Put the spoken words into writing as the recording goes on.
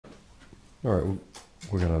All right,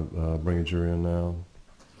 we're going to bring a jury in now.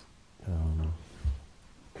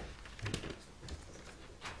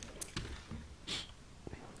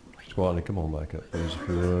 Squatney, come on back up, please, if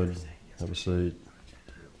you would. Have a seat.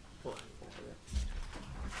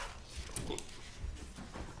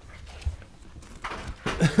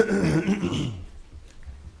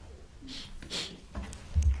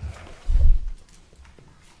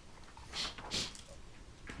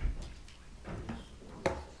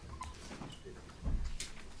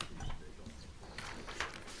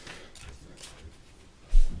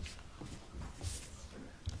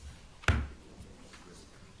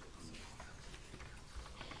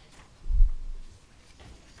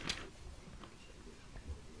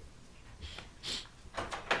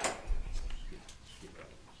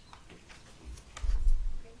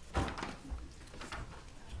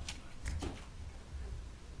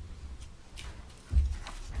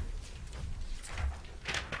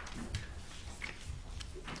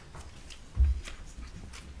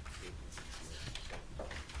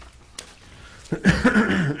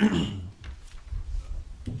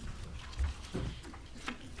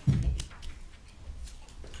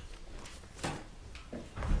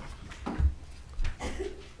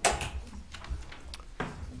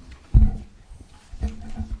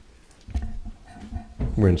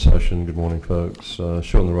 We're in session. Good morning, folks.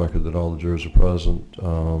 Showing the record that all the jurors are present.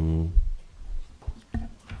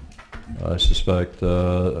 I suspect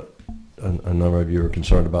a number of you are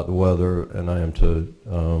concerned about the weather, and I am too.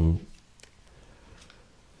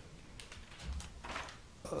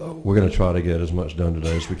 We're going to try to get as much done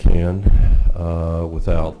today as we can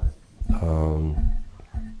without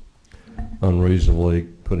unreasonably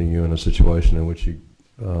putting you in a situation in which you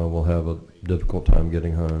will have a difficult time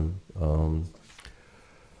getting home.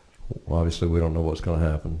 Obviously, we don't know what's going to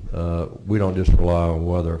happen. We don't just rely on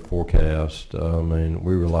weather forecast. I mean,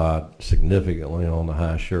 we rely significantly on the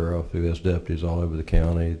high sheriff, who has deputies all over the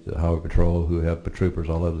county, the highway patrol, who have troopers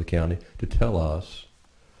all over the county, to tell us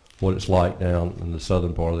what it's like down in the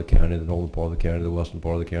southern part of the county, the northern part of the county, the western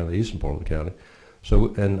part of the county, the eastern part of the county,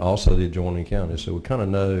 so, and also the adjoining counties. So we kind of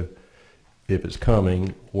know if it's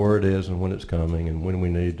coming, where it is, and when it's coming, and when we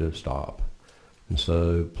need to stop. And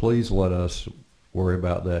so please let us worry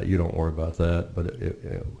about that. You don't worry about that, but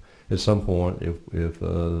at some point, if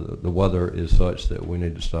the weather is such that we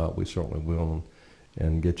need to stop, we certainly will,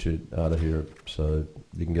 and get you out of here so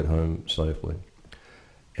you can get home safely.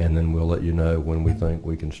 And then we'll let you know when we think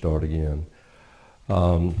we can start again.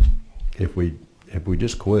 If we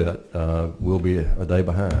just quit, we'll be a day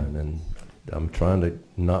behind, and I'm trying to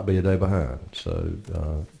not be a day behind. So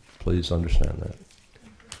please understand that.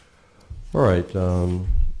 All right.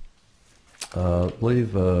 I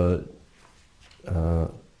believe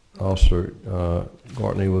Officer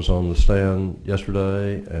Gartney was on the stand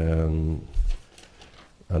yesterday, and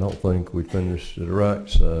I don't think we finished the direct,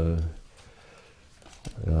 so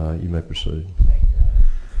you may proceed.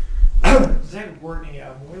 David Courtney,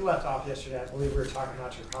 when we left off yesterday, I believe we were talking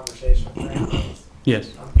about your conversation with Grant.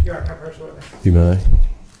 Yes. You're on coverage with me. You may.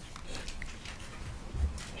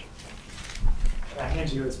 I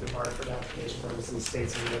hand you, it's been marked for identification purposes,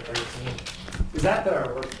 states in 13. Is that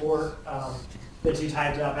the report that you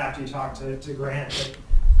typed up after you talked to Grant that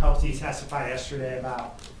helped you testify yesterday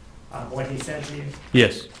about what he sent to you?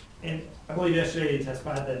 Yes. And I believe yesterday you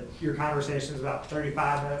testified that your conversation was about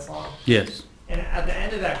 35 minutes long. Yes. And at the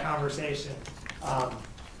end of that conversation,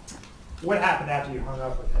 what happened after you hung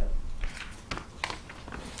up with him?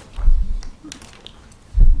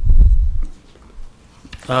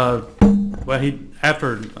 Well,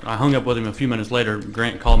 after I hung up with him a few minutes later,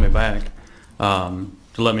 Grant called me back to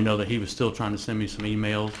let me know that he was still trying to send me some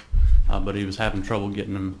emails, but he was having trouble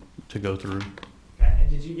getting them to go through. Okay. And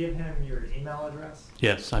did you give him your email address?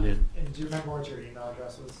 Yes, I did. And do you remember what your email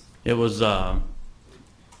address was? It was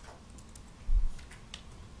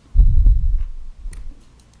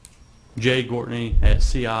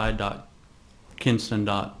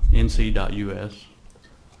jgortney@ci.kinston.nc.us.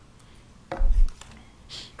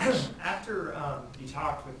 After you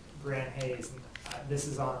talked with Grant Hayes, this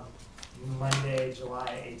is on Monday,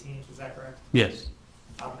 July 18th, is that correct? Yes.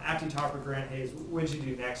 After you talked with Grant Hayes, what did you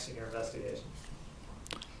do next in your investigation?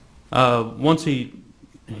 Once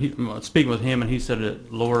speaking with him, and he said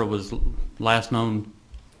that Laura was last known,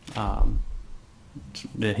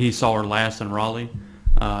 that he saw her last in Raleigh,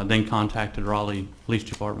 then contacted Raleigh Police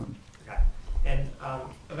Department. Okay. And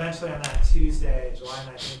eventually on that Tuesday, July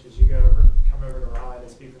 19th, did you come over to Raleigh to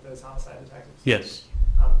speak with those homicide detectives? Yes.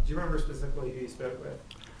 Do you remember specifically who you spoke with?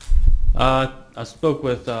 I spoke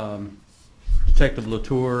with Detective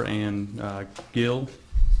Latour and Gill.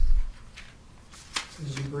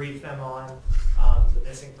 Did you brief them on the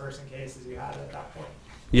missing person cases you had at that point?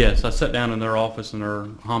 Yes, I sat down in their office, in their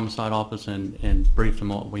homicide office, and briefed them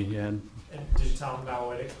what we had. And did you tell them about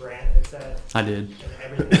what Grant had said I did. and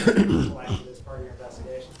everything you collected as part of your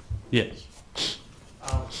investigation? Yes.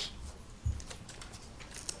 Um,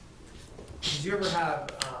 Did you ever have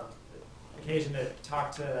occasion to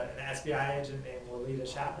talk to an SBI agent named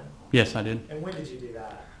Walida Chapman? Yes, I did. And when did you do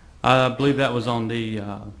that? I believe that was on the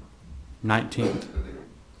 19th.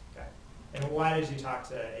 Okay. And why did you talk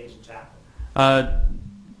to Agent Chapman?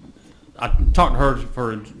 I talked to her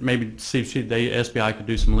for maybe see if the SBI could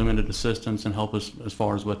do some limited assistance and help us as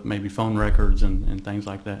far as with maybe phone records and things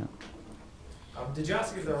like that. Did you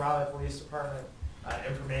also give the Raleigh Police Department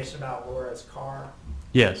information about Laura's car?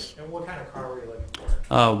 Yes. And what kind of car were you looking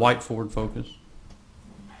for? White Ford Focus.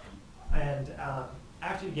 And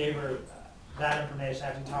after you gave her that information,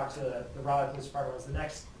 after you talked to the Raleigh Police Department, was the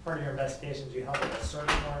next part of your investigation, did you help with a search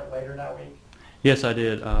warrant later that week? Yes, I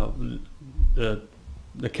did.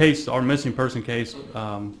 The case, our missing person case,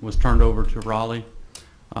 was turned over to Raleigh.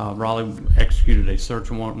 Raleigh executed a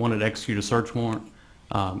search warrant, wanted to execute a search warrant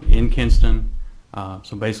in Kinston.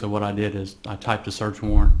 So basically what I did is I typed a search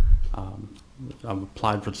warrant. I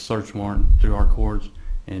applied for the search warrant through our courts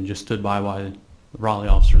and just stood by while the Raleigh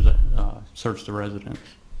officers searched the residence.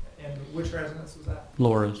 And which residence was that?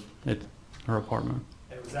 Laura's at her apartment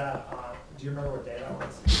And was that, do you remember what day that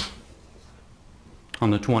was?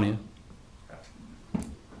 on the 20th.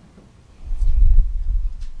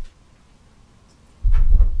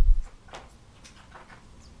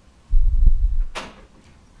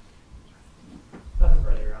 Nothing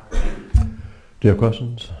further, Your Honor. Do you have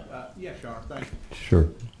questions? Yes, Your Honor, thank you. Sure.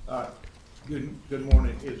 Good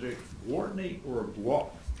morning. Is it Gortney or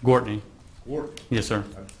Gortney. Gortney? Yes, sir.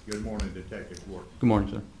 Good morning, Detective Gortney. Good morning,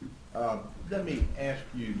 sir. Let me ask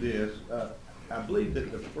you this. I believe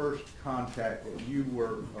that the first contact that you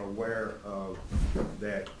were aware of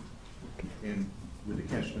that with the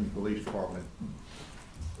Kinston Police Department,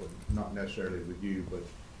 not necessarily with you, but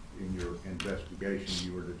in your investigation,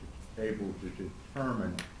 you were able to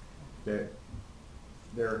determine that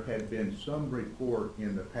there had been some report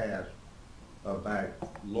in the past about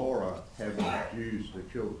Laura having abused the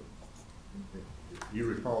children. Do you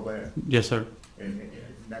recall that? Yes, sir. And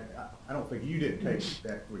I don't think you didn't take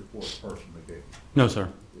that report personally, did you? No, sir.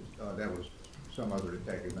 That was some other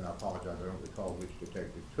detective, and I apologize, I don't recall which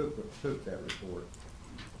detective took that report.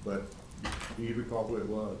 But do you recall who it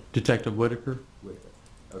was? Detective Whitaker. With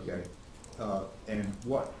it? Okay. And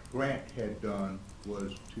what Grant had done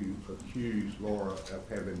was to accuse Laura of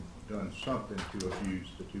having done something to abuse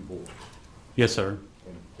the two boys. Yes, sir.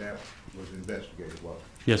 And that was investigated, wasn't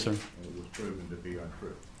it? Yes, sir. And it was proven to be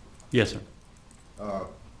untrue. Yes, sir.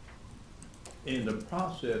 In the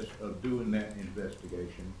process of doing that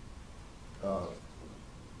investigation,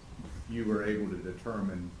 you were able to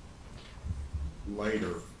determine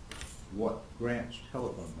later what Grant's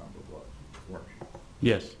telephone number was, weren't you?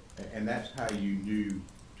 Yes. And that's how you knew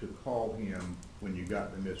to call him when you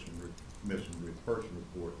got the missing person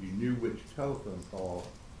report. You knew which telephone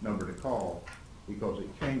number to call because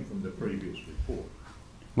it came from the previous report.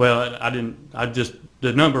 Well,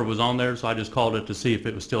 the number was on there, so I just called it to see if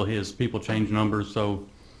it was still his. People change numbers, so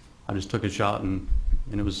I just took a shot and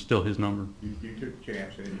it was still his number. You took a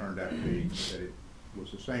chance and it turned out to be that it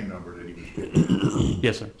was the same number that he was giving.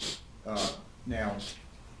 Yes, sir. Now,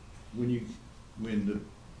 when the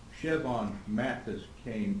Chevron Mathis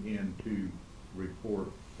came in to report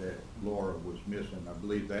that Laura was missing, I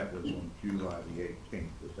believe that was on July the 18th,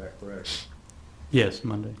 is that correct? Yes,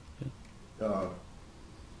 Monday. Yeah.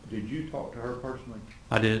 Did you talk to her personally?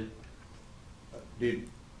 I did.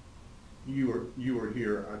 You were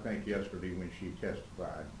here, I think, yesterday when she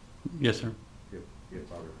testified, Yes, sir.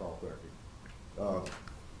 if I recall correctly.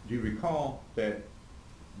 Do you recall that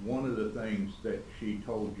one of the things that she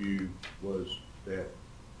told you was that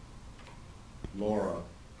Laura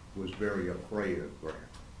was very afraid of Grant?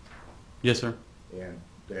 Yes, sir. And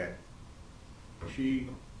that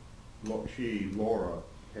Laura,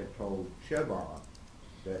 had told Chevron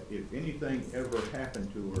that if anything ever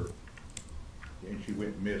happened to her and she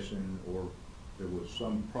went missing or there was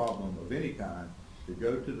some problem of any kind, to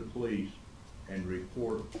go to the police and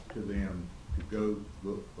report to them to go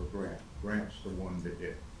look for Grant. Grant's the one that did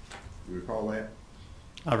it. You recall that?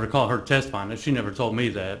 I recall her testifying that she never told me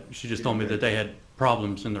that. She just told me that they had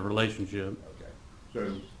problems in the relationship. Okay.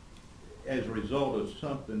 So as a result of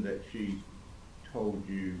something that she told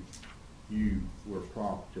you, you were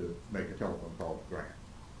prompt to make a telephone call to Grant.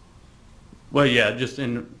 Well, yeah, just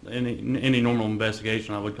in any normal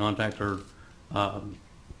investigation, I would contact her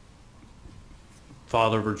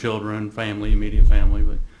father of her children, family, immediate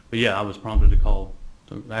family. But yeah, I was prompted to call,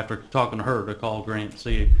 after talking to her, to call Grant,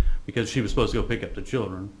 see, because she was supposed to go pick up the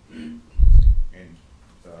children. And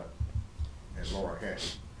Laura had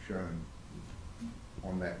shown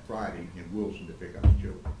on that Friday in Wilson to pick up the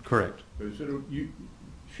children. Correct. So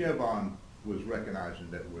Chevron was recognizing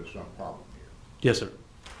that there was some problem here. Yes, sir.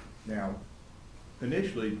 Now,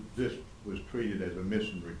 initially, this was treated as a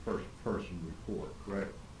missing person report,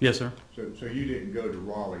 correct? Yes, sir. So you didn't go to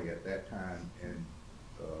Raleigh at that time and,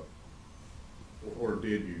 or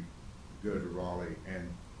did you go to Raleigh and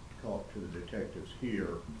talk to the detectives here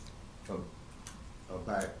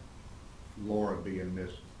about Laura being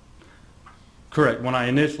missing? Correct. When I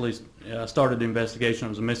initially started the investigation, it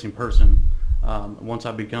was a missing person. Once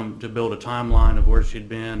I began to build a timeline of where she'd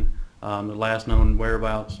been, the last known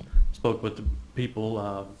whereabouts, spoke with the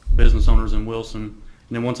people, business owners in Wilson,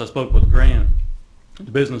 and then once I spoke with Grant, the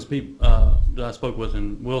business people that I spoke with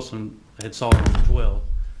in Wilson had saw her on the 12th.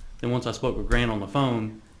 Then once I spoke with Grant on the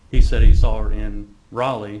phone, he said he saw her in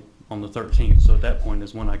Raleigh on the 13th. So at that point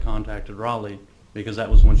is when I contacted Raleigh, because that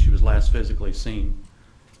was when she was last physically seen.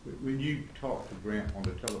 When you talked to Grant on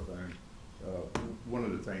the telephone, one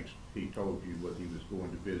of the things he told you was he was going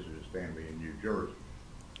to visit his family in New Jersey.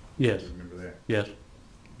 Yes. Do you remember that? Yes.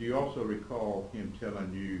 Do you also recall him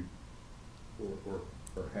telling you, or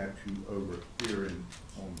perhaps you overhearing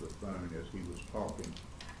on the phone as he was talking,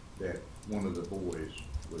 that one of the boys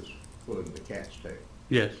was pulling the cat's tail?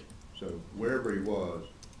 Yes. So wherever he was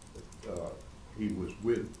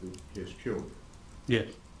with his children. Yes.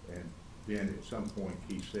 And then at some point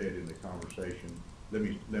he said in the conversation, let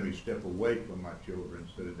me step away from my children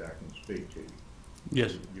so that I can speak to you.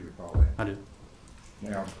 Yes. You recall that? I do.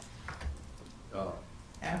 Now,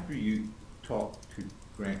 after you talked to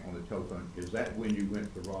Grant on the telephone, is that when you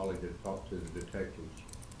went to Raleigh to talk to the detectives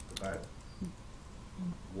about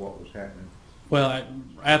what was happening? Well,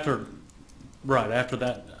 after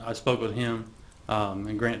that, I spoke with him,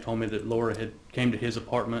 and Grant told me that Laura had came to his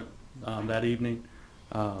apartment that evening.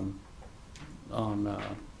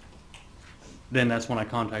 Then that's when I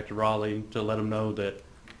contacted Raleigh to let him know that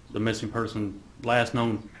the missing person, last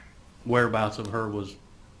known whereabouts of her was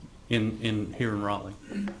in here in Raleigh.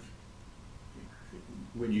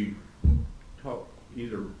 When you talked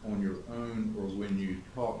either on your own or when you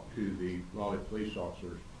talked to the Raleigh police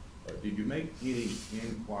officers, did you make any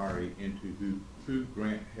inquiry into who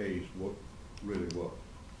Grant Hayes really was?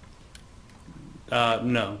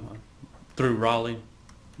 No, through Raleigh.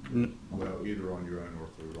 Well, either on your own or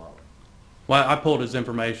through Raleigh. Well, I pulled his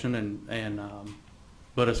information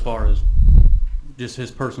but as far as just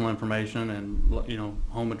his personal information and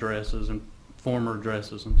home addresses and former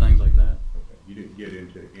addresses and things like that. Okay. You didn't get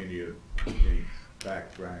into any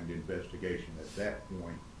background investigation at that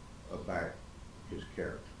point about his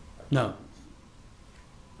character? No.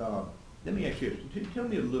 Let me ask you this. Tell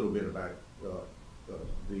me a little bit about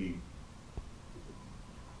the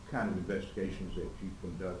kind of investigations that you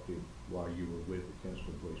conducted while you were with the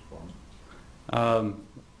Kinston Police Department.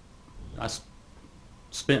 I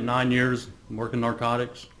spent 9 years working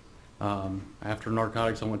narcotics. After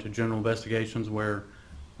narcotics, I went to general investigations where,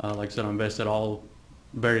 like I said, I invested all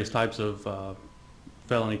various types of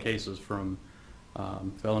felony cases, from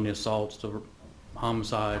felony assaults to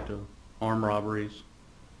homicide to armed robberies.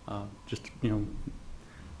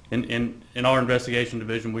 In our investigation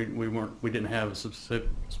division, we didn't have a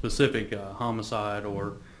specific homicide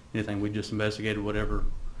or anything. We just investigated whatever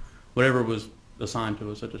was assigned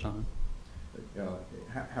to us at the time.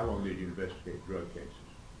 How long did you investigate drug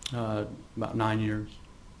cases? About 9 years.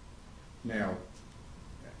 Now,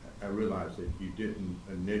 I realize that you didn't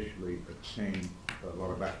initially obtain a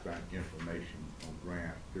lot of background information on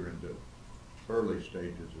Grant during the early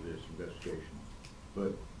stages of this investigation,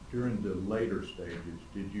 but during the later stages,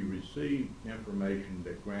 did you receive information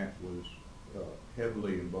that Grant was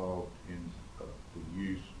heavily involved in the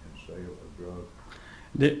use and sale of drugs?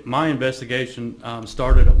 My investigation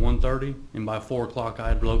started at 1:30, and by 4 o'clock I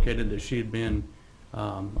had located that she had been,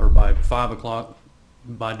 or by 5 o'clock,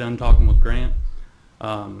 by done talking with Grant,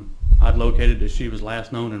 I'd located that she was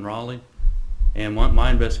last known in Raleigh, and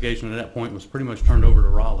my investigation at that point was pretty much turned over to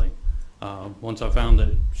Raleigh. Once I found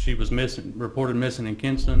that she was reported missing in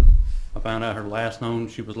Kinston, I found out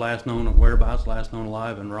she was last known at whereabouts, last known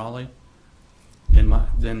alive in Raleigh, and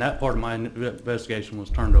then that part of my investigation was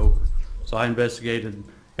turned over. So I investigated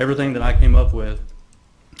everything that I came up with.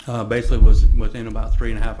 Basically, was within about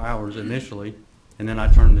 3.5 hours initially, and then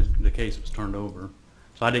the case was turned over.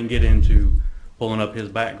 So I didn't get into pulling up his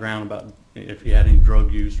background about if he had any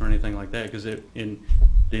drug use or anything like that, because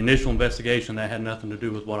the initial investigation, that had nothing to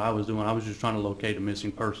do with what I was doing. I was just trying to locate a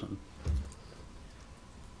missing person.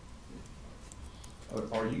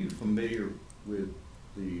 Are you familiar with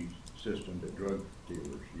the system that drug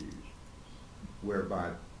dealers use,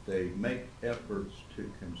 whereby they make efforts to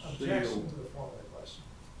conceal? Objection to the form of the question.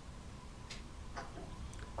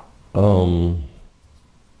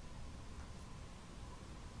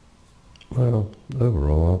 Well,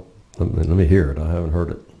 overall, let me hear it. I haven't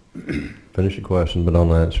heard it. Finish your question, but don't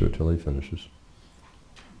answer it till he finishes.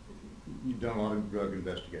 You've done a lot of drug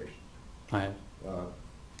investigations, I have.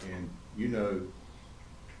 and you know,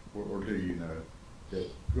 or do you know, that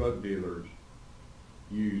drug dealers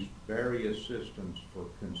use various systems for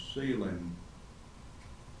concealing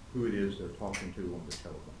who it is they're talking to on the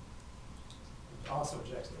telephone? Also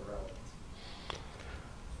object to the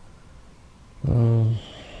relevance.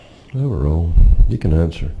 Overall, you can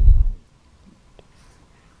answer.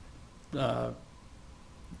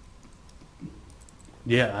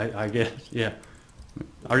 Yeah, I guess, yeah.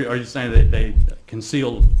 Are you saying that they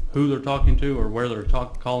conceal who they're talking to or where they're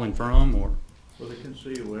calling from, or? Well, they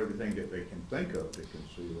conceal everything that they can think of to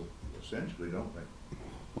conceal, essentially, don't they?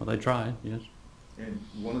 Well, they try, yes. And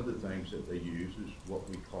one of the things that they use is what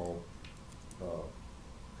we call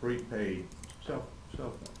prepaid cell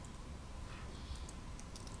phone.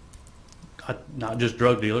 Not just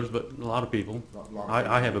drug dealers, but a lot of people.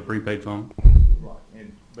 I have a prepaid phone. Right,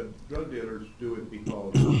 but drug dealers do it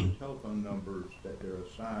because the telephone numbers that they're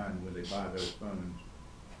assigned when they buy those phones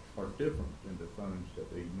are different than the phones that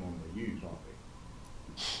they normally use, aren't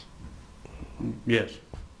they? Yes.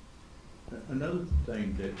 Another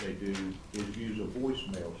thing that they do is use a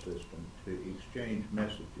voicemail system to exchange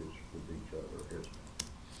messages with each other, isn't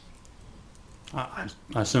it?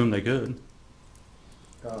 I assume they could.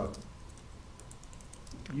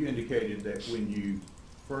 You indicated that when you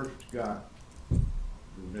first got the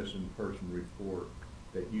missing person report,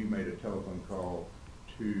 that you made a telephone call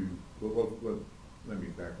to, well, let me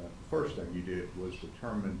back up. The first thing you did was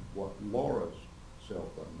determine what Laura's cell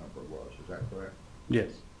phone number was, is that correct?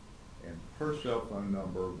 Yes. And her cell phone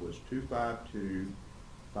number was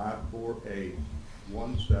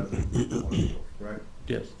 252-548-1714, correct?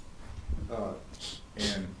 Yes.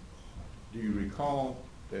 And do you recall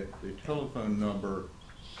that the telephone number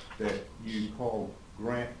that you called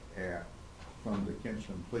Grant at from the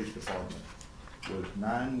Kinston Police Department was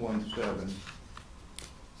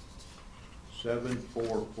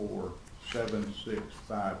 917-744-7651?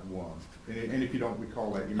 And if you don't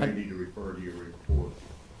recall that, you may need to refer to your report.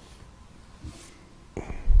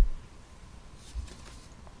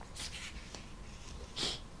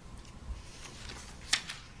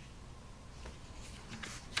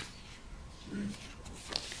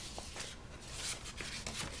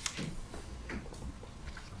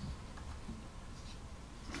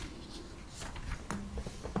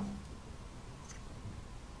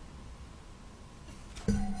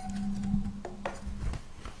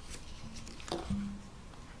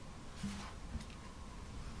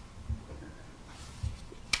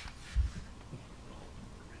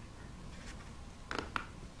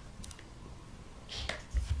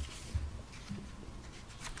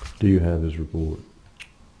 Do you have his report?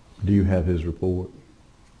 Do you have his report?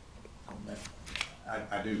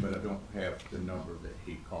 I do, but I don't have the number that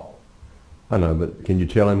he called. I know, but can you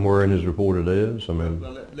tell him where in his report it is? I mean,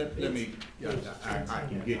 Well, let me, I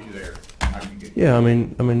can get you there. I can get you. yeah, I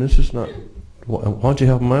mean, this is not. Why don't you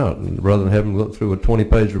help him out rather than have him look through a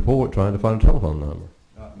 20-page report trying to find a telephone number?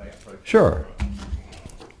 May I approach? Sure.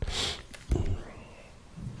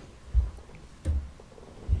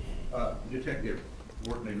 Detective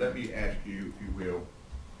Wortley, let me ask you, if you will,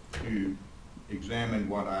 to examine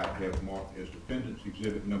what I have marked as Defendant's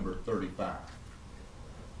Exhibit number 35.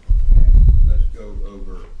 And let's go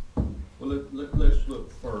over, well, let's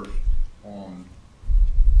look first on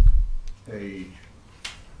page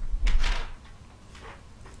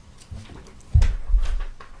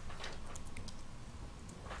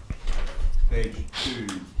 2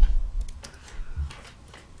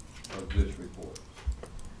 of this report.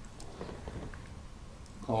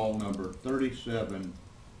 Call number 37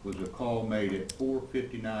 was a call made at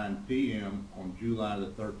 4:59 p.m. on July the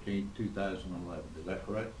 13th, 2011. Is that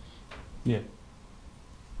correct? Yeah.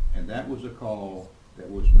 And that was a call that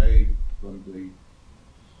was made from the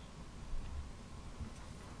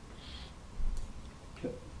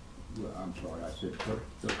well, I'm sorry, I said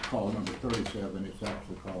the call number 37. It's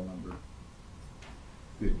actually call number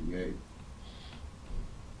 58.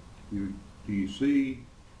 Do you see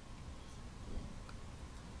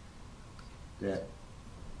that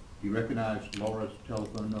you recognize Laura's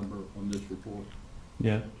telephone number on this report?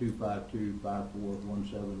 Yeah.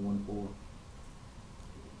 252-541714.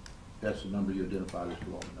 That's the number you identified as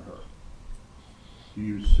belonging to her. Do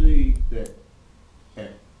you see that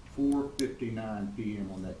at 4:59 p.m.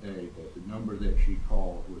 on that day, that the number that she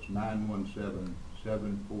called was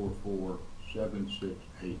 917-744-7681?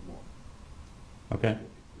 Okay.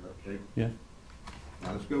 Okay? Yeah.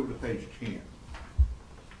 Now let's go to page 10.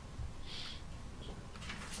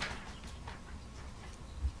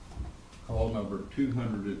 Call number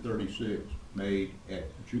 236 made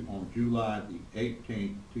on July the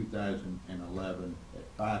 18th, 2011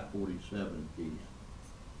 at 5:47 p.m.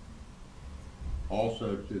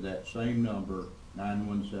 Also to that same number,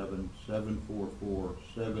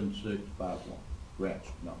 917-744-7651, Grant's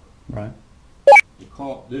number. Right.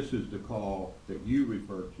 This is the call that you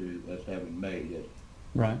referred to as having made it.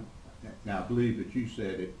 Right. Now, I believe that you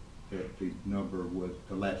said that the number was,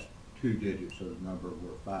 the last two digits of the number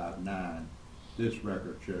were 59. This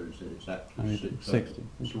record shows that it's actually 60.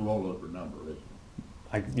 It's a rollover number, isn't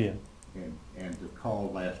it? Yeah. And the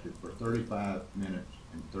call lasted for 35 minutes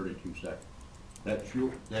and 32 seconds. That's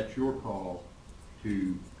your call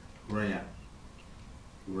to Grant,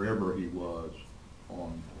 wherever he was,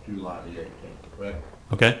 on July the 18th, correct?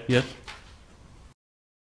 Okay. Yes.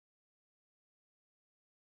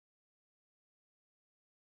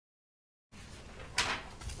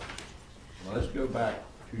 Well, let's go back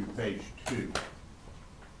to page 2.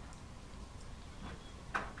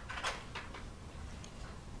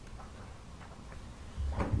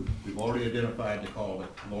 We've already identified the call that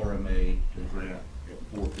Laura made to Grant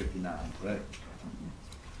at 4:59, correct?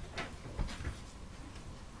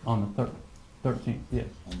 On the 13th. Yes.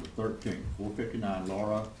 On the 13th, 4:59,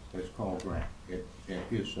 Laura has called Grant at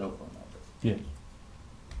his cell phone number. Yes.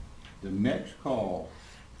 The next call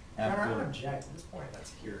Your Honor, I after, object, at this point,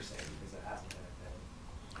 that's hearsay, because it hasn't been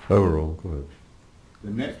admitted. Overall, go ahead.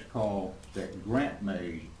 the next call that Grant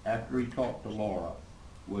made after he talked to Laura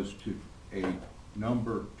was to a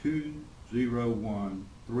number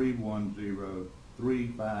 201-310-3595.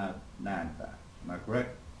 Am I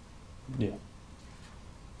correct? Yeah.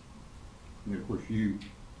 And of course, you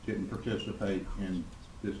didn't participate in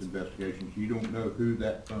this investigation, so you don't know who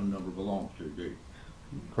that phone number belongs to, do you?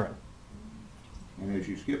 Correct. And as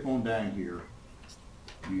you skip on down here,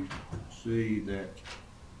 you see that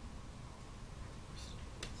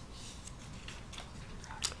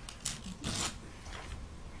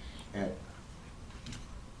at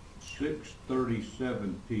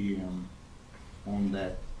 6:37 p.m. on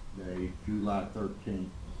that day, July 13th,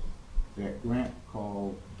 that Grant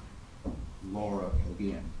called Laura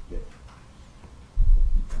again.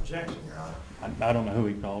 Objection, Your Honor. I don't know who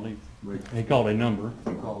he called. He He called a number.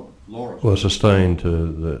 called Laura. Well, sustained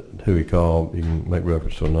to who he called, you can make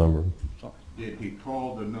reference to a number. Sorry. Did he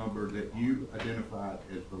call the number that you identified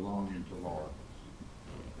as belonging to Laura?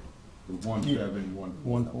 The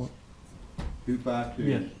 1714. 252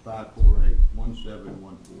 Yes. 548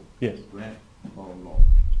 1714. Yes. Grant called Laura.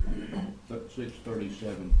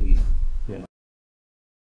 6:37 p.m. Yeah.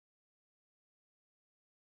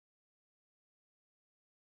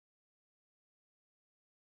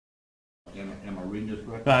 Am I reading this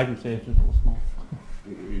correctly? I can say it's just a little small.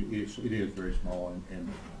 It is very small, and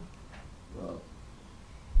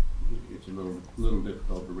it's a little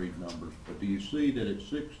difficult to read numbers. But do you see that at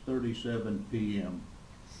 6:37 p.m.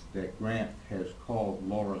 that Grant has called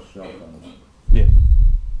Laura's cell phone number? Yeah.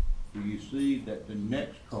 Do you see that the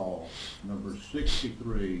next call, number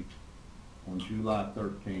 63, on July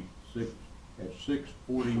 13th, at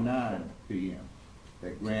 6:49 p.m.,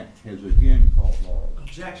 that Grant has again called Laura's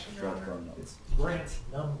Objection, Your cell Honor. phone number? It's Grant's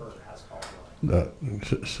number has called Laura.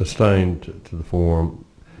 Sustained to the form,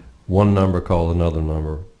 one number called another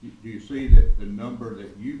number. Do you see that the number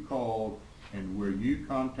that you called and where you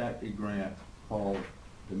contacted Grant called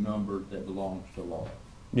the number that belongs to Laura?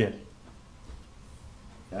 Yes.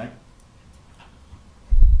 Okay?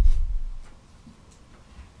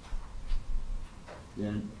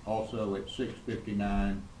 Then also at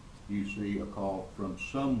 6:59, you see a call from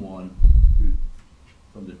someone who,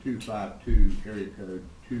 from the 252 area code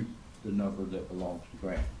to the number that belongs to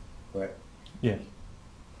Grant, correct? Yes.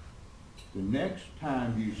 The next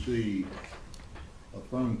time you see a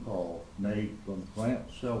phone call made from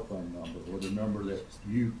Grant's cell phone number, or the number that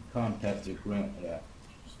you contacted Grant at,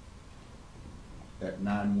 that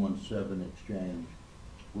 917 exchange,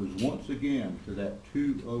 was once again to that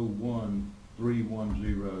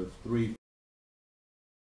 201-310-3595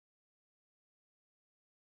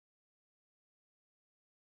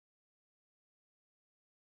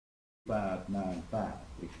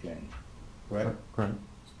 exchange, correct? Correct.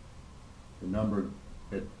 The number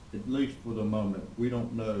that at least for the moment, we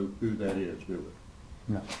don't know who that is, do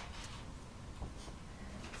we? No.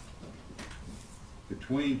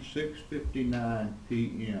 Between 6:59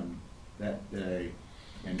 PM that day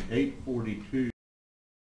and 8:42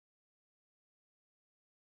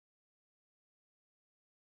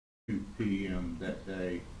 PM that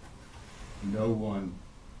day, no one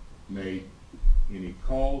made any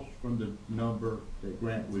calls from the number that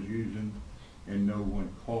Grant was using, and no one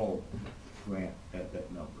called Grant at that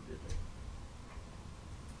number, did they?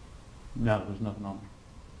 No, there's nothing on there.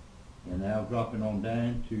 And now dropping on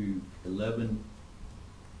down to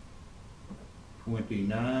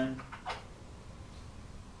 11:29,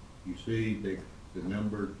 you see the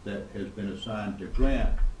number that has been assigned to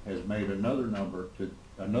Grant has made another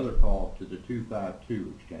call to the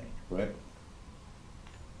 252 exchange, correct?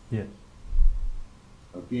 Yes.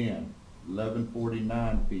 Again,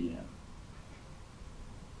 11:49 PM.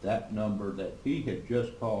 That number that he had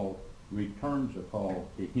just called returns a call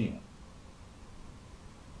to him.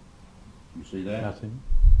 You see that? I see.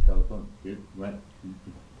 Telephone,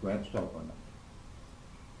 Grant's telephone number.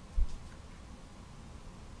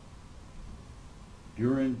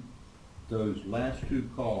 During those last two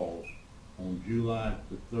calls on July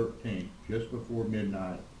the 13th, just before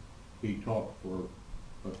midnight, he talked for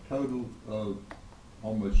a total of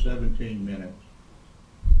almost 17 minutes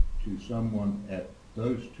to someone at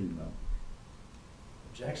those two numbers.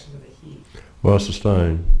 Objection to the heat. Well,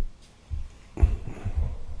 sustained.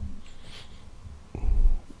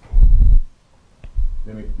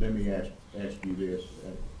 Let me ask you this.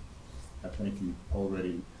 I think you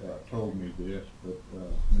already told me this, but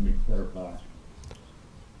let me clarify.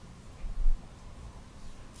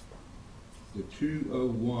 The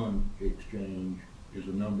 201 exchange is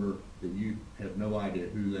a number that you have no idea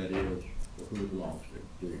who that is or who it belongs to,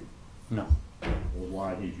 do you? No. Or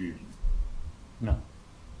why he's using it? No.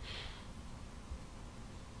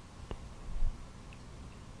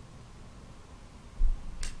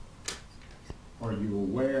 Are you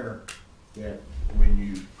aware that when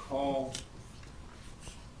you call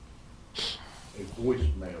a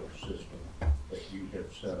voicemail system that you have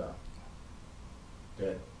set up,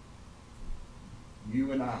 that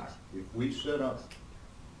you and I, if we set up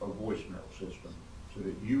a voicemail system so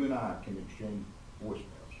that you and I can exchange voicemails,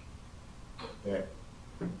 that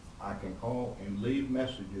I can call and leave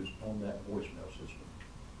messages on that voicemail system?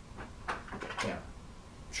 Yeah.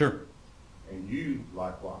 Sure. And you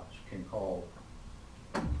likewise can call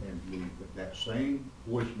and leave that same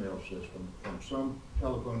voicemail system from some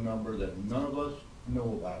telephone number that none of us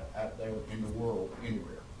know about out there in the world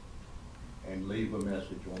anywhere, and leave a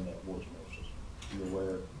message on that voicemail system. You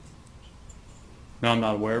aware? No, I'm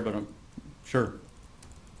not aware, but I'm sure.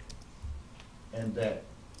 And that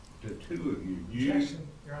the two of you, Objection,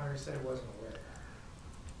 Your Honor, he said he wasn't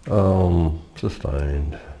aware.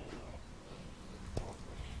 Sustained.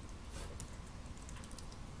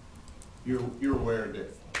 you're aware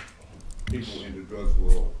that people in the drug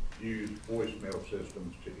world use voicemail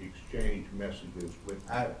systems to exchange messages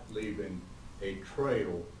without leaving a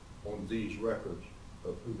trail on these records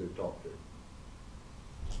of who they talked to.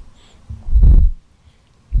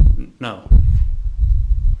 No.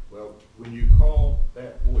 Well, when you call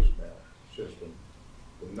that voicemail system,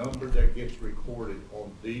 the number that gets recorded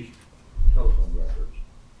on these telephone records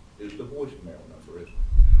is the voicemail number, isn't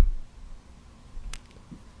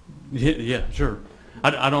it? Yeah, sure.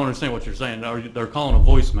 I don't understand what you're saying. They're calling a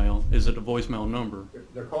voicemail. Is it a voicemail number?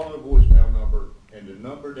 They're calling a voicemail number, and the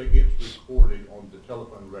number that gets recorded on the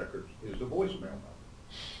telephone records is the voicemail number.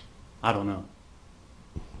 I don't know.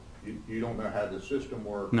 You don't know how the system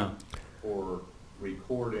works No. for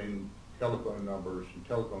recording telephone numbers and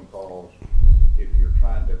telephone calls if you're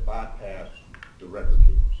trying to bypass the record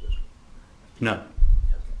keeping system. No.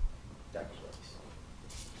 That's right.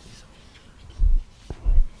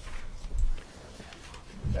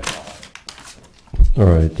 That's all. All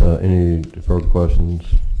right, any further questions?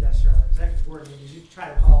 Yes, Your Honor. Executive Gordon, did you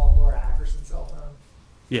try to call Laura Ackerson's cell phone?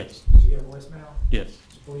 Yes. Did you get a voicemail? Yes. Did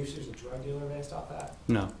you believe she was a drug dealer based off that?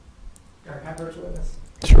 No. Your Honor, can I approach the witness?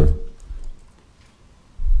 Sure.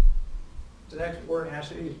 Detective Gordon,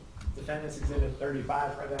 actually, Defendant's Exhibit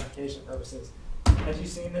 35 for identification purposes. Have you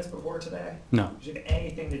seen this before today? No. Did you have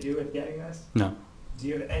anything to do with getting this? No. Do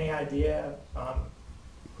you have any idea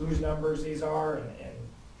whose numbers these are and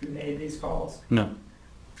who made these calls? No.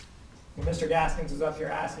 When Mr. Gaskins was up here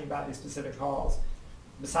asking about these specific calls,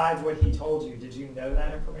 besides what he told you, did you know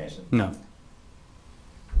that information? No.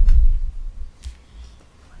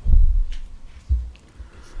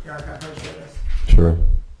 Your Honor, can I approach the witness? Sure.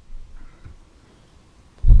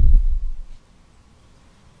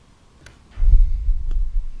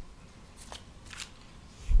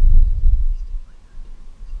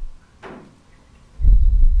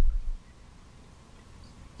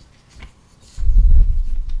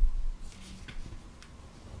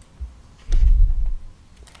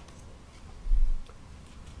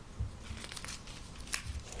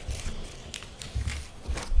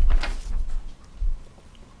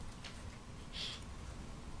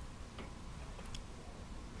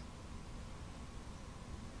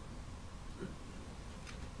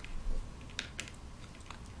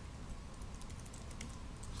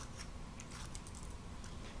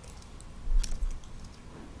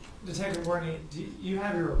 Detective Warney, do you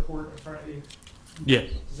have your report in front of you?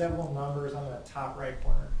 Yes. Does that have little numbers on the top right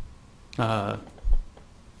corner?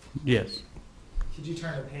 Yes. Could you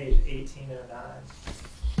turn to page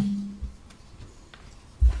 1809?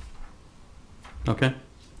 Okay.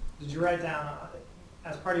 Did you write down,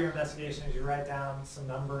 as part of your investigation, did you write down some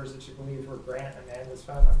numbers that you believe were Grant and Amanda's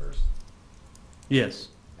phone numbers? Yes.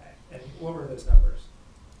 Okay. And what were those numbers?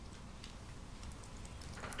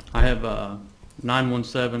 I have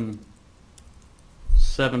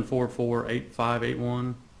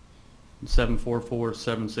 917-744-8581,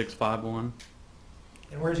 744-7651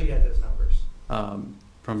 And where'd you get those numbers?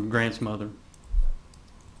 from Grant's mother,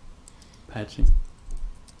 Patsy.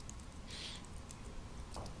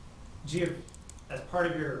 Did you, as part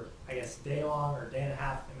of your, I guess, day-long or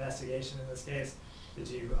day-and-a-half investigation in this case, did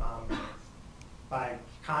you, by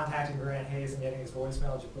contacting Grant Hayes and getting his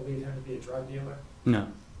voicemail, did you believe him to be a drug dealer? No.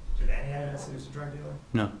 Did any evidence that he was a drug dealer?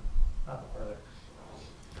 No. Not further.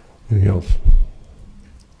 Anything else?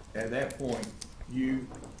 At that point, you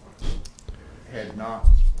had not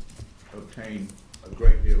obtained a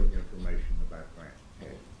great deal of information about Grant,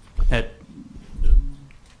 had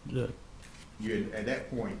you? At that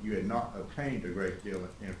point, you had not obtained a great deal of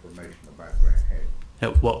information about Grant, had you?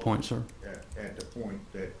 At what point, sir? At the point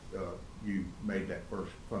that you made that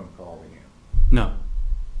first phone call to him. No.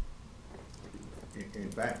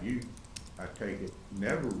 In fact, you, I take it,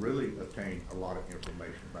 never really obtained a lot of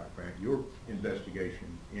information about Grant. Your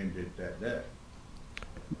investigation ended that day.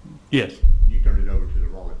 Yes. You turned it over to the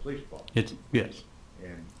Raleigh Police Department. Yes.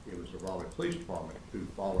 And it was the Raleigh Police Department who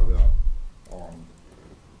followed up on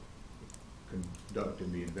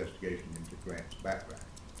conducting the investigation into Grant's background.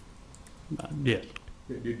 Yes.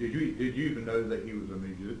 Did you even know that he was a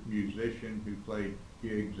musician who played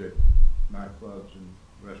gigs at nightclubs and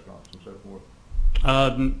restaurants and so forth?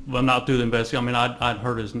 Well, not through the investigation. I mean, I'd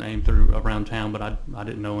heard his name through around town, but I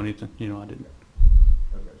didn't know anything. You know, I didn't.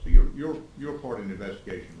 Okay, so your part in the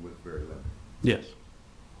investigation was very limited. Yes.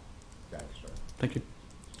 Thanks, sir. Thank you.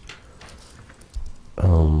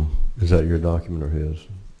 Is that your document or his?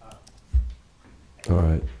 All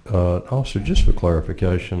right. Also, just for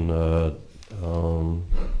clarification,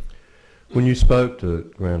 when you spoke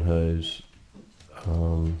to Grant Hayes,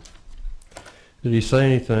 did he say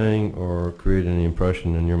anything or create any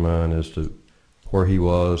impression in your mind as to where he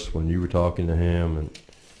was when you were talking to him and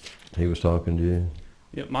he was talking to you?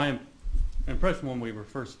 Yeah, my impression when we were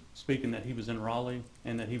first speaking that he was in Raleigh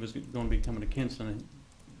and that he was going to be coming to Kinston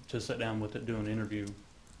to sit down with it, do an interview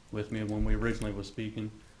with me. And when we originally was speaking,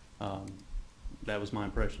 that was my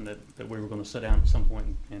impression that we were going to sit down at some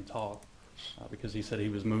point and talk because he said he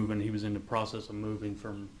was moving. He was in the process of moving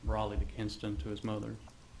from Raleigh to Kinston to his mother.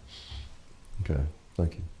 Okay,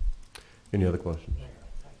 thank you. Any other questions?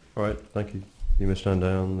 All right, thank you. You may stand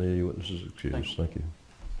down. The witness is excused. Thank you.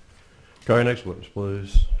 Okay, next witness,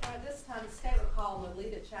 please. All right, this time the state will call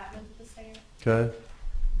Lolita Chapman to the stand. Okay.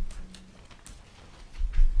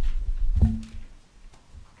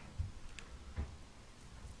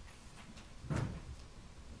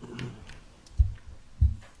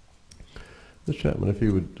 Ms. Chapman, if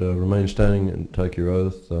you would remain standing and take your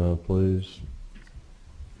oath, please.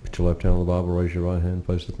 Put your left hand on the Bible, raise your right hand,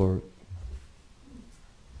 face the clerk.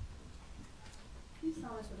 You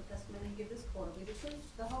solemnly swear the testimony you give this court will be the truth,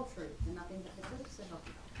 the whole truth, and nothing but the truth, so help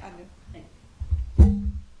you God. I do. Thank you.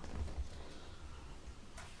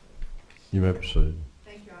 You may proceed.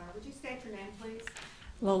 Thank you, Your Honor. Would you state your name, please?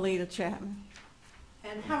 Lolita Chapman.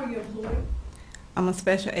 And how are you employed? I'm a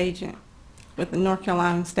special agent with the North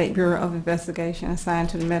Carolina State Bureau of Investigation assigned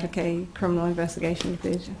to the Medicaid Criminal Investigation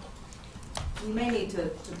Division. You may need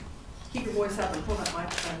to keep your voice up and pull that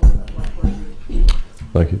microphone a little bit more towards you.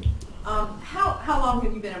 Thank you. How long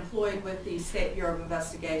have you been employed with the State Bureau of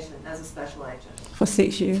Investigation as a special agent? For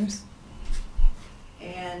 6 years.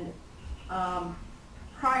 And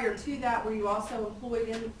prior to that, were you also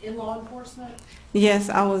employed in law enforcement? Yes,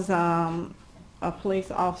 I was a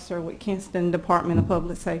police officer with Kinston Department of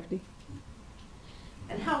Public Safety.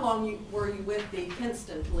 And how long were you with the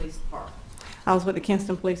Kinston Police Department? I was with the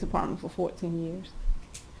Kinston Police Department for 14 years.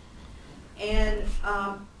 And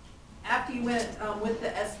after you went with the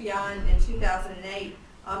SBI in 2008,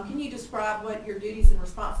 can you describe what your duties and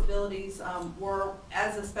responsibilities were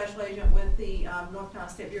as a special agent with the North Carolina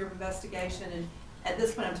State Bureau of Investigation? And at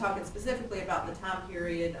this point, I'm talking specifically about the time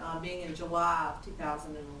period being in July of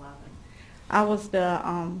 2011. I was the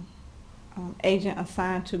agent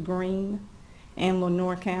assigned to Greene and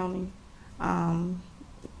Lenoir County.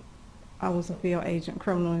 I was a field agent,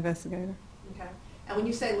 criminal investigator. Okay. And when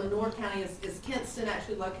you say Lenoir County, is Kinston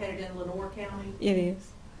actually located in Lenoir County? It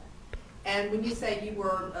is. And when you say you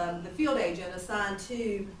were the field agent assigned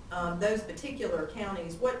to those particular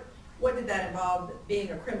counties, what did that involve,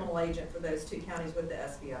 being a criminal agent for those 2 counties with the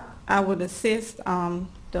SBI? I would assist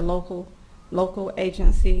the local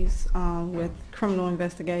agencies with criminal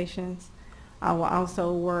investigations. I will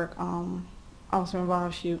also work also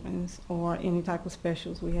involve shootings or any type of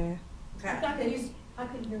specials we have. Okay. I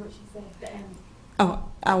couldn't hear what she said. The end. Oh,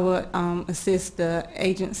 I would assist the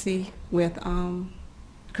agency with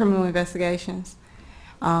criminal investigations,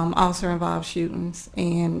 also involve shootings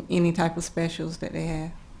and any type of specials that they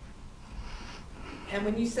have. And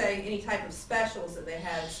when you say any type of specials that they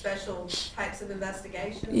had, special types of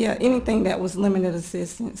investigations? Yeah, anything that was limited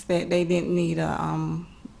assistance that they didn't need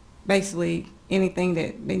basically anything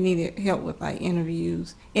that they needed help with, like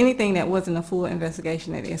interviews, anything that wasn't a full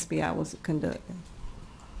investigation that the SBI was conducting.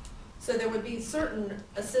 So there would be certain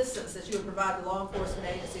assistance that you would provide to law enforcement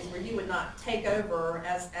agencies where you would not take over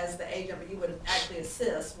as the agent, but you would actually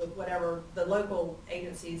assist with whatever the local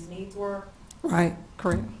agency's needs were? Right,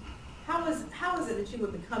 correct. How is it that you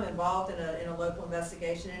would become involved in a local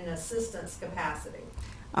investigation in an assistance capacity?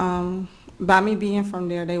 By me being from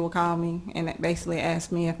there, they would call me and basically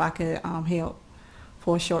ask me if I could help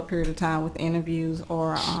for a short period of time with interviews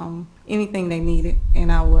or anything they needed,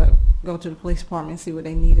 and I would go to the police department and see what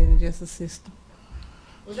they needed and just assist them.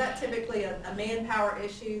 Was that typically a manpower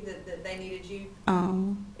issue that they needed you?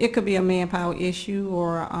 It could be a manpower issue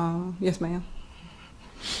or, yes ma'am.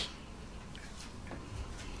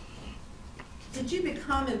 Did you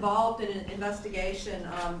become involved in an investigation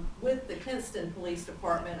with the Kinston Police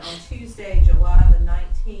Department on Tuesday, July the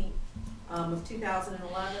 19th of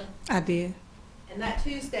 2011? I did. And that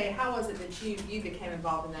Tuesday, how was it that you became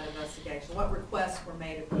involved in that investigation? What requests were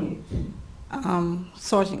made of you?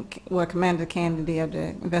 Commander Kennedy of the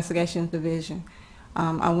Investigations Division.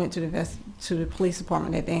 I went to the police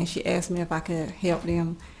department that day, and she asked me if I could help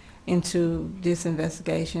them into this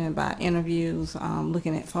investigation by interviews,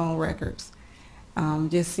 looking at phone records,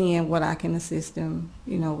 just seeing what I can assist them,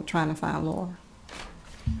 trying to find Laura.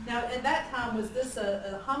 Now, at that time, was this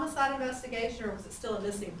a homicide investigation, or was it still a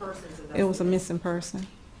missing persons investigation? It was a missing person.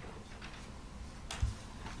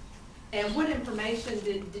 And what information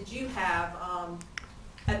did you have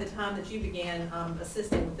at the time that you began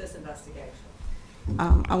assisting with this investigation?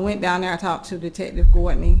 I went down there, I talked to Detective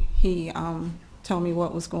Gordney. He told me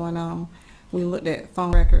what was going on. We looked at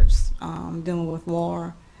phone records dealing with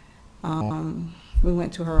Laura. We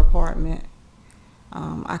went to her apartment.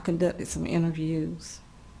 I conducted some interviews.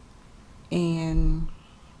 And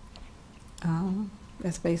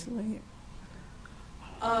that's basically it.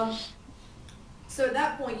 So at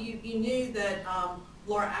that point, you knew that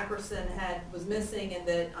Laura Ackerson was missing and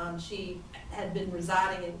that she had been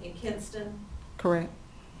residing in Kinston? Correct.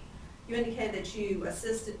 You indicated that you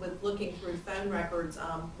assisted with looking through phone records.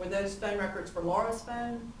 Were those phone records for Laura's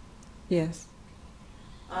phone? Yes.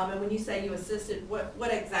 And when you say you assisted,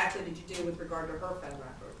 what exactly did you do with regard to her phone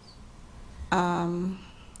records?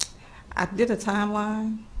 I did a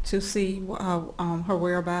timeline to see her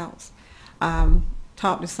whereabouts.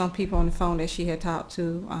 Talked to some people on the phone that she had talked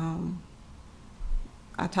to.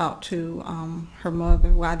 I talked to her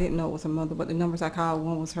mother. Well, I didn't know it was her mother, but the numbers I called,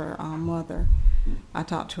 one was her mother. I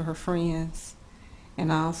talked to her friends,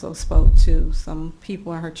 and I also spoke to some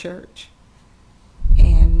people in her church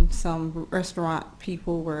and some restaurant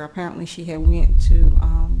people where apparently she had went to.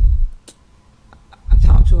 I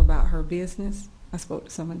talked to her about her business. I spoke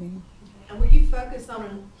to some of them. And were you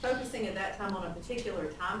focusing at that time on a particular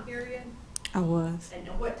time period? I was. And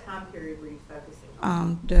what time period were you focusing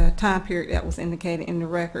on? The time period that was indicated in the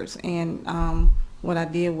records, and what I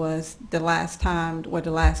did was the last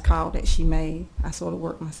call that she made, I sort of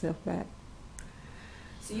worked myself back.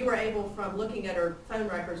 So you were able, from looking at her phone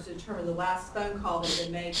records, to determine the last phone call that had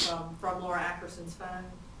been made from Laura Ackerson's phone?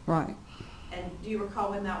 Right. And do you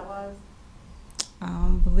recall when that was?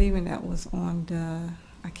 Believing that was on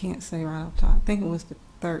I can't say right off the top. I think it was the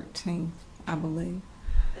 13th, I believe.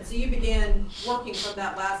 And so you began working from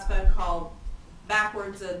that last phone call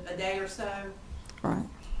backwards a day or so? Right.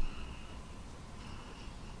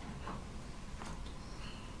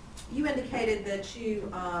 You indicated that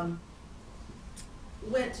you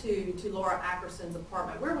went to Laura Ackerson's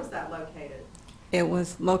apartment. Where was that located? It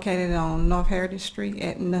was located on North Heritage Street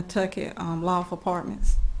at Nantucket Loft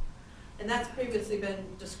Apartments. And that's previously been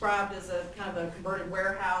described as a kind of a converted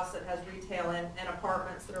warehouse that has retail and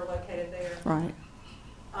apartments that are located there. Right.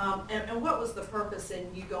 And what was the purpose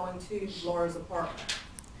in you going to Laura's apartment?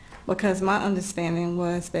 Because my understanding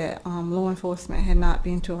was that law enforcement had not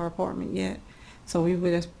been to her apartment yet. So we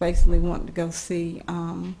were just basically wanting to go see,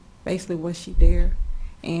 basically was she there?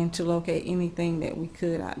 and to locate anything that we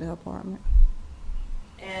could out the apartment.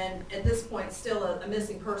 And at this point, still a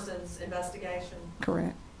missing persons investigation?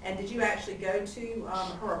 Correct. And did you actually go to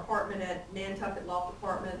her apartment at Nantucket Loft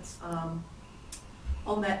Apartments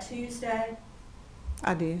on that Tuesday,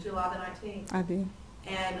 I did. July the 19th? I did.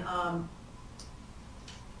 And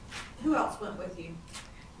who else went with you?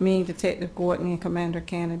 Me, Detective Gordon, and Commander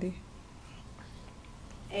Kennedy.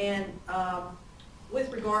 And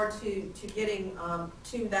with regard to getting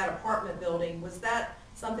to that apartment building, was that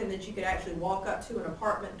something that you could actually walk up to an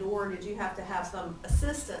apartment door? Or did you have to have some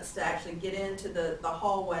assistance to actually get into the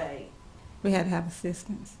hallway? We had to have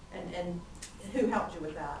assistance. And who helped you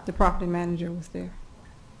with that? The property manager was there.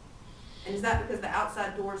 And is that because the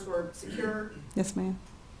outside doors were secured? Yes, ma'am.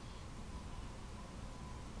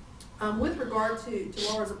 With regard to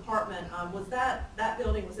Laura's apartment, was that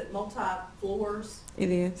building, was it multi-floors? It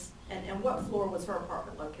is. And what floor was her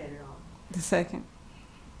apartment located on? The second.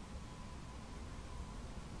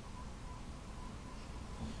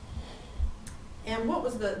 And what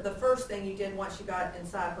was the first thing you did once you got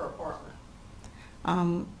inside her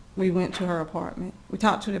apartment? We went to her apartment. We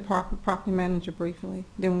talked to the property manager briefly.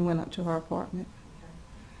 Then we went up to her apartment.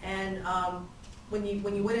 And when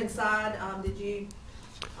you went inside, did you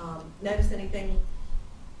notice anything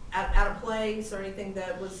out of place or anything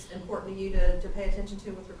that was important to you to pay attention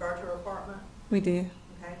to with regard to her apartment? We did.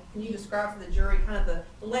 Okay. Can you describe for the jury kind of the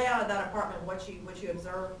layout of that apartment, what you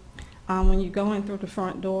observed? When you go in through the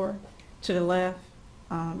front door, to the left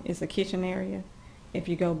is a kitchen area. If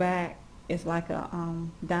you go back, it's like a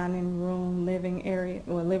dining room, living area,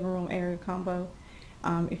 or living room area combo.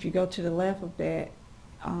 If you go to the left of that,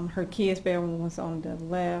 her kids' bedroom was on the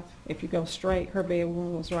left. If you go straight, her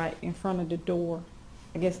bedroom was right in front of the door,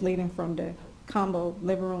 I guess leading from the combo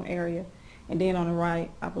living room area. And then on the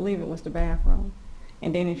right, I believe it was the bathroom.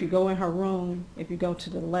 And then if you go in her room, if you go to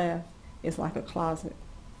the left, it's like a closet.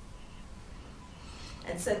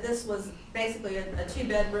 And so this was basically a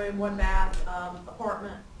two-bedroom, one-bath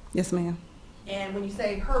apartment. Yes, ma'am. And when you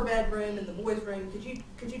say her bedroom and the boys' room,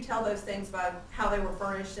 could you tell those things by how they were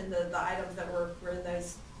furnished and the items that were in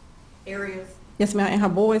those areas? Yes, ma'am. In her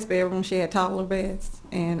boys' bedroom, she had toddler beds,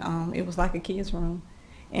 and it was like a kid's room.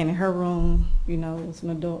 And in her room, you know, it was an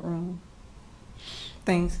adult room.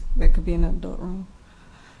 Things that could be in an adult room.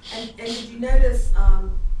 And did you notice,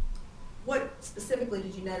 what specifically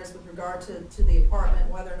did you notice with regard to the apartment,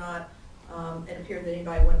 whether or not it appeared that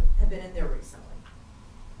anybody had been in there recently?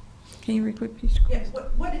 Can you repeat, please? Yes.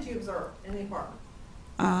 What did you observe in the apartment?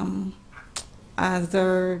 I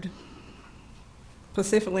observed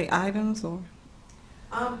specifically items, or?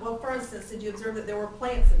 Well, for instance, did you observe that there were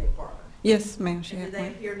plants in the apartment? Yes, ma'am. She And had did they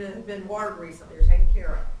one. appear to have been watered recently or taken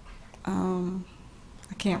care of?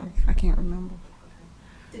 I can't remember.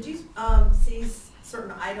 Did you seize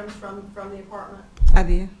certain items from the apartment? I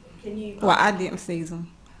did. Can you? Well, I didn't seize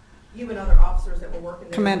them. You and other officers that were working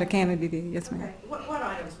there? Commander Kennedy did. Yes, ma'am. Okay. What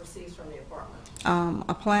items were seized from the apartment?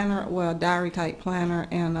 A planner, well, a diary type planner,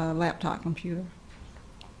 and a laptop computer.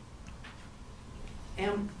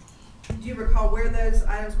 And do you recall where those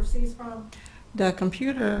items were seized from? The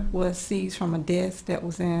computer was seized from a desk that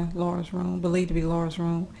was in Laura's room, believed to be Laura's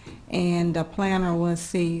room, and the planner was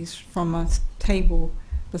seized from a table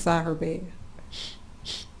beside her bed.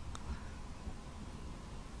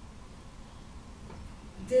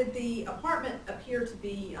 Did the apartment appear to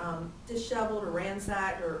be disheveled or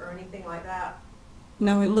ransacked or anything like that?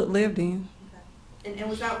 No, it looked lived in. Okay. And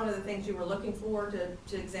was that one of the things you were looking for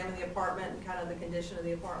to examine the apartment and kind of the condition of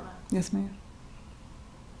the apartment? Yes, ma'am.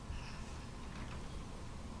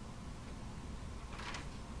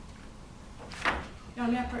 No,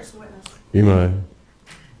 may I approach the witness? You may.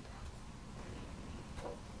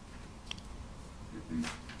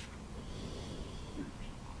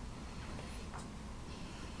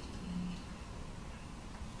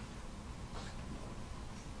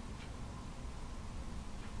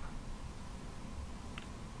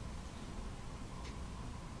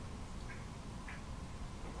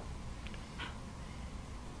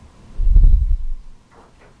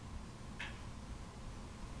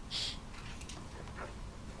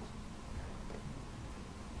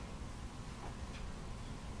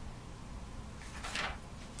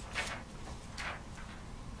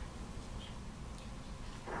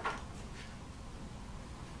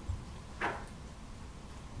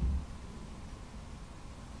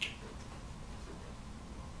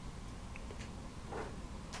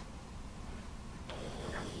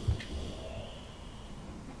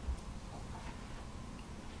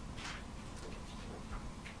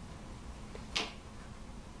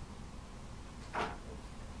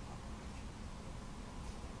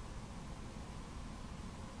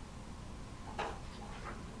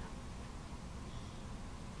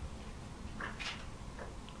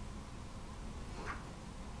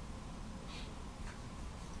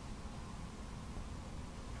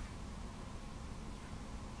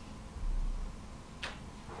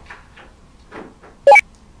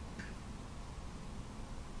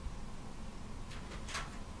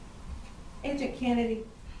 Agent Kennedy,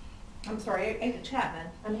 Agent Chapman,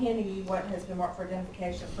 I'm handing you what has been marked for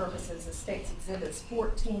identification purposes as States Exhibits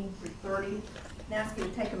 14 through 30. And ask you to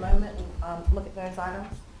take a moment and look at those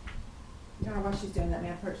items. Your Honor, while she's doing that, may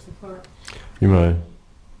I approach the clerk? You may.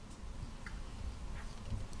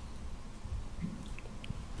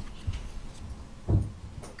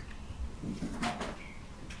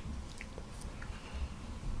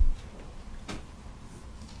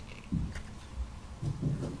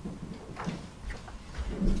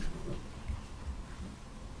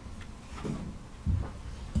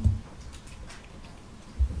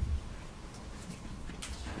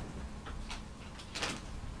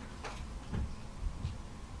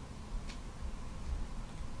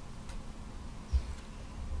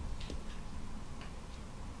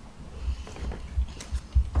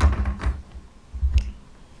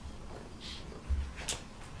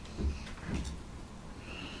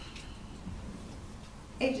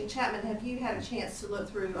 Agent Chapman, have you had a chance to look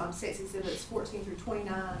through States Exhibits 14 through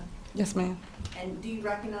 29? Yes, ma'am. And do you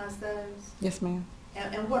recognize those? Yes, ma'am.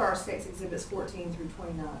 And what are States Exhibits 14 through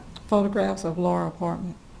 29? Photographs of Laura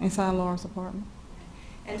apartment, inside Laura's apartment.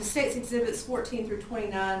 And do States Exhibits 14 through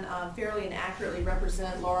 29 fairly and accurately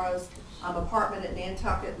represent Laura's apartment at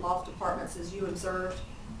Nantucket Loft Apartments as you observed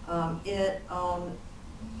it on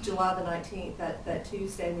July the 19th, that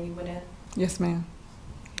Tuesday when you went in? Yes, ma'am.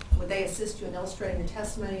 Would they assist you in illustrating your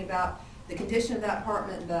testimony about the condition of that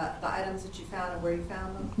apartment, the items that you found and where you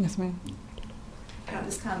found them? Yes, ma'am. Now, at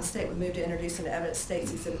this time, the state would move to introduce into evidence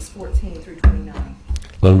States Exhibits 14 through 29.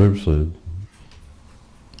 Let them be pursued.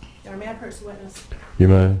 Your Honor, may I approach the witness? You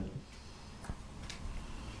may.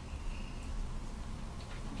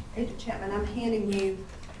 Agent Chapman, I'm handing you,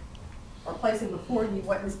 or placing before you,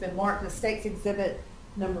 what has been marked as States Exhibit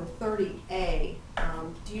number 30A.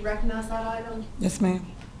 Do you recognize that item? Yes, ma'am.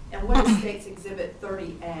 And what is States Exhibit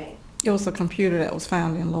 30A? It was a computer that was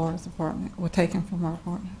found in Laura's apartment, or taken from her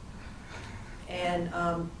apartment. And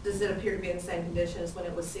does it appear to be in the same condition as when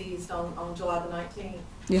it was seized on July the 19th?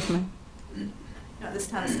 Yes, ma'am. Now, at this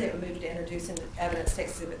time, the state would move to introduce into evidence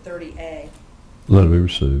States Exhibit 30A. Let it be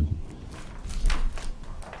received.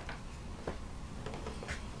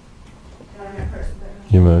 Your Honor, may I approach the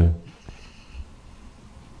witness? You may.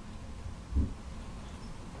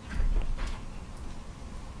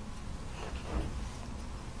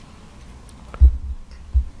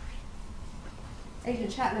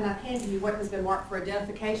 Agent Chapman, I've handed you what has been marked for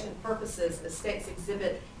identification purposes as States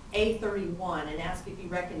Exhibit A31 and ask if you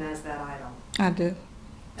recognize that item. I do.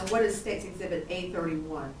 And what is States Exhibit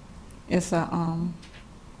A31? It's the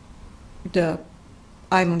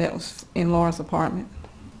item that was in Laura's apartment.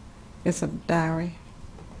 It's a diary.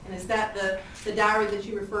 And is that the diary that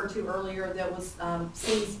you referred to earlier that was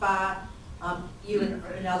seized by you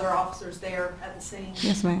and other officers there at the scene?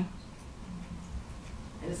 Yes, ma'am.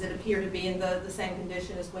 And does it appear to be in the same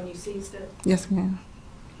condition as when you seized it? Yes, ma'am.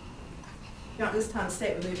 Now, at this time, the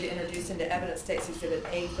state would move to introduce into evidence States Exhibit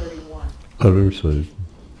A31. Let it be received.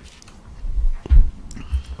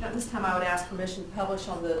 Now, at this time, I would ask permission to publish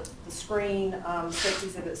on the screen States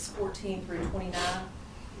Exhibits 14 through 29.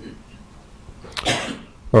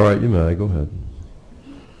 All right, you may. Go ahead.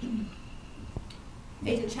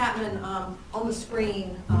 Agent Chapman, on the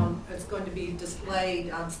screen, it's going to be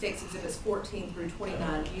displayed States Exhibits 14 through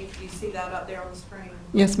 29. Do you see that up there on the screen?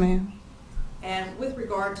 Yes, ma'am. And with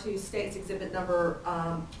regard to States Exhibit number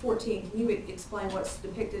 14, can you explain what's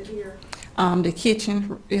depicted here? The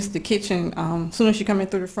kitchen, it's the kitchen, as soon as you come in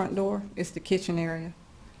through the front door, it's the kitchen area.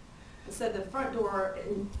 So the front door,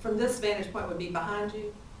 from this vantage point, would be behind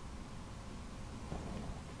you?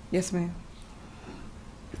 Yes, ma'am.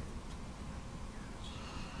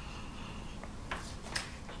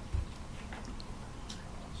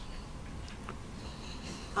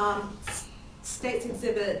 States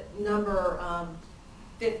Exhibit number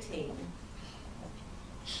 15.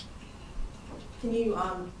 Can you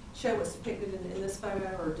show what's depicted in this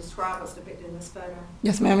photo or describe what's depicted in this photo?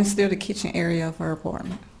 Yes, ma'am. It's still the kitchen area of her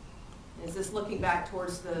apartment. Is this looking back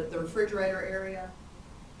towards the refrigerator area?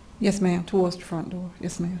 Yes, ma'am. Towards the front door.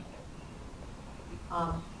 Yes, ma'am.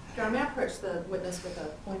 John, may I approach the witness with a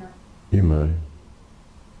pointer? You may.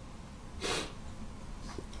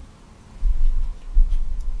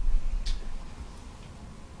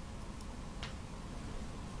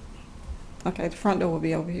 Okay, the front door will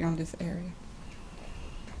be over here in this area.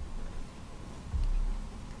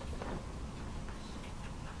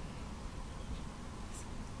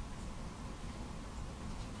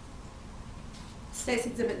 States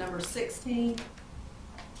Exhibit number 16.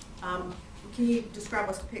 Can you describe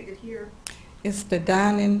what's depicted here? It's the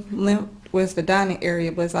dining, well, it's the dining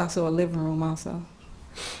area, but it's also a living room also.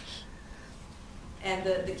 And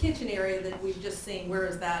the kitchen area that we've just seen, where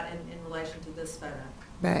is that in relation to this photo?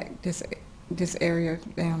 Back this area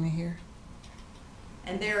down in here.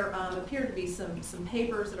 And there appear to be some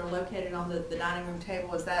papers that are located on the dining room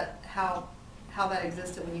table. Is that how that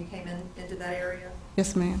existed when you came into that area?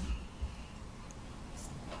 Yes, ma'am.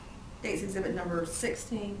 State's exhibit number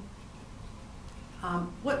 16.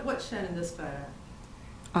 What's shown in this photo?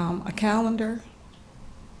 A calendar.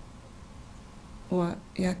 A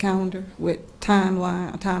calendar with a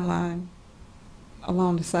timeline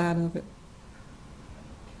along the side of it.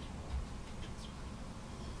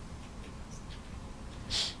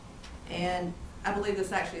 And I believe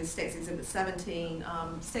this actually is State's exhibit 17.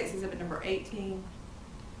 State's exhibit number 18.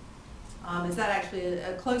 Is that actually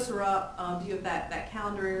a closer up view of that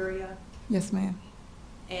calendar area? Yes, ma'am.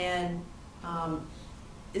 And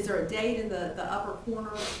is there a date in the upper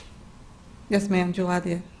corner? Yes, ma'am. July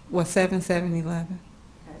 7/7/11.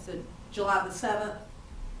 Okay, so July the 7th?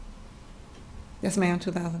 Yes, ma'am.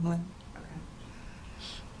 2011. Okay.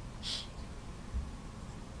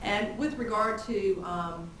 And with regard to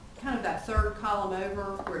kind of that third column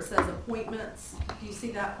over where it says appointments, do you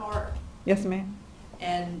see that part? Yes, ma'am.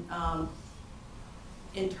 And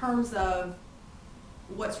in terms of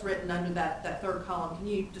what's written under that third column, can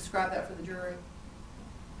you describe that for the jury?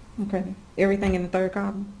 Okay. Everything in the third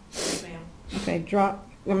column. Yes, ma'am. Okay.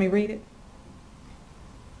 Let me read it.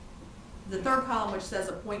 The third column which says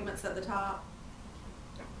appointments at the top,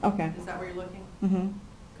 Okay. is that where you're looking?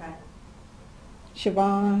 Okay.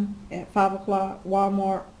 Siobhan at 5 o'clock.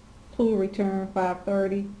 Walmart pool return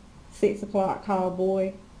 5:30. 6 o'clock call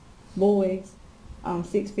boys.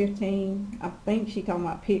 6:15. I think she talking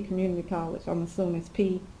about Pitt Community College. I'm assuming it's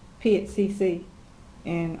Pitt CC.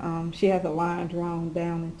 And she has a line drawn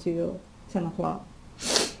down until 10 o'clock.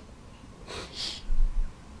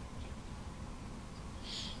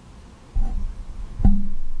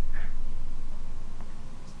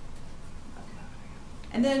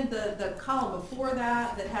 And then the column before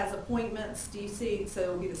that has appointments, do you see, so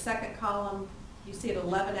it'll be the second column, you see at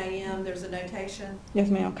 11 a.m. there's a notation? Yes,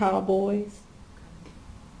 ma'am. Call boys.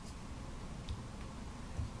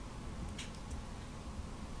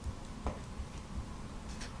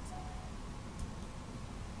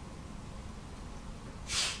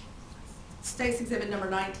 State's exhibit number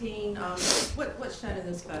 19, what's shown in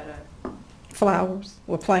this photo? Flowers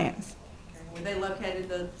or plants. Okay, were they located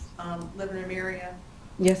the living room area?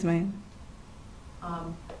 Yes, ma'am.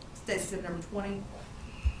 State's exhibit number 20.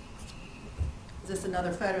 Is this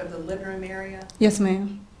another photo of the living room area? Yes,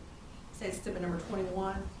 ma'am. State's exhibit number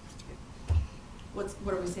 21. What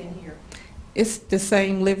are we seeing here? It's the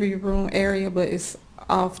same living room area, but it's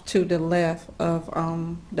off to the left of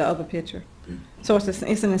the other picture. So it's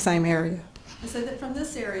in the same area. And so that from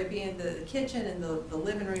this area being the kitchen and the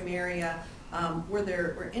living room area,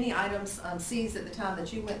 were any items seized at the time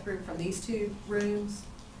that you went through from these two rooms?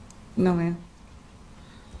 No, ma'am.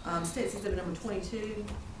 State's exhibit number 22.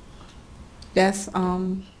 That's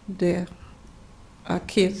the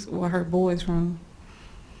kids or her boys' room.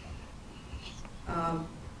 And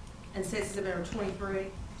State's exhibit number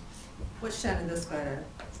 23. What's shown in this photo?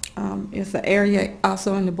 It's an area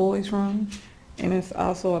also in the boys' room, and it's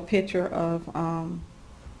also a picture of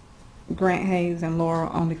Grant Hayes and Laura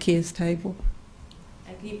on the kids' table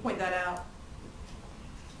And can you point that out?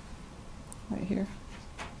 right here.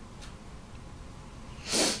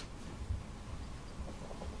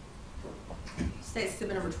 State's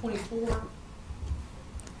exhibit number 24.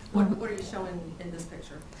 What are you showing in this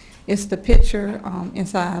picture? It's the picture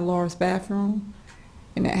inside Laura's bathroom,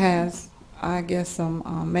 and it has, I guess,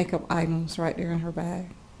 some makeup items right there in her bag.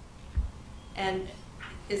 And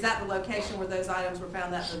is that the location where those items were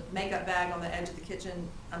found, that the makeup bag on the edge of the kitchen,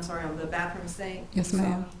 I'm sorry, on the bathroom sink? Yes,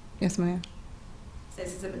 ma'am. Yes, ma'am.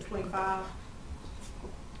 State's exhibit 25.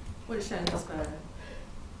 What is shown in this photo?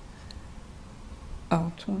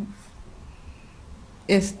 Oh, 20.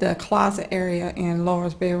 It's the closet area in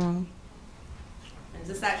Laura's bedroom. And is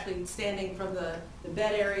this actually standing from the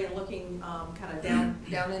bed area and looking kind of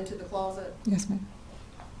down into the closet? Yes, ma'am.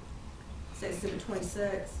 State's exhibit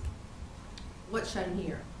 26. What's shown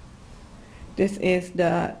here? This is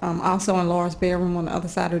the also in Laura's bedroom on the other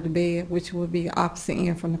side of the bed, which would be opposite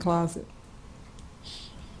end from the closet.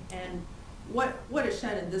 And what is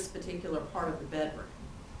shown in this particular part of the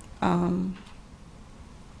bedroom?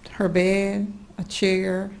 Her bed, a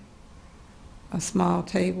chair, a small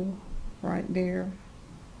table right there,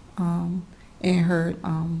 and her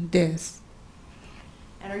desk.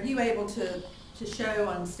 And are you able to show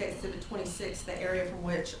on State Exhibit 26 the area from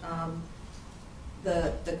which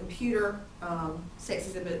the computer, State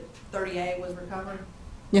Exhibit 30A, was recovered?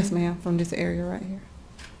 Yes, ma'am, from this area right here.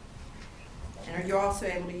 And are you also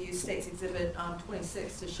able to use State's Exhibit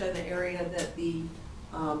 26 to show the area that the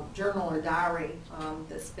journal or diary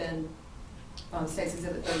that's been on State's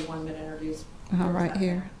Exhibit 31 been introduced? Right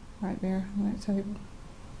here, right there on that table.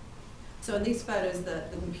 So in these photos, the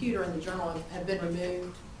computer and the journal have been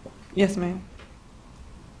removed. Yes, ma'am.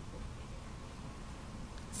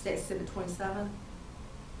 State's Exhibit 27?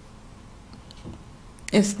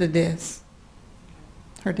 It's the desk.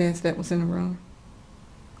 Her desk that was in the room.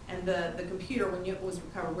 And the computer, when it was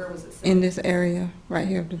recovered, where was it set? In this area right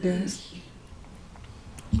here of the desk.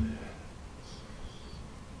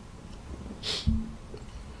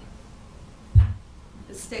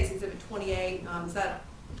 The State's Exhibit 28, is that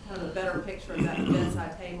kind of a better picture of that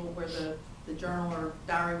bedside table where the journal or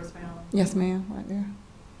diary was found? Yes, ma'am, right there.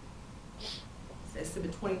 State's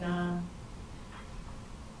Exhibit 29.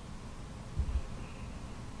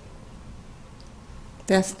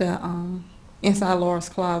 That's the inside Laura's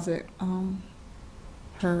closet,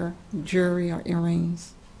 her jewelry or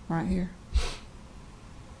earrings right here.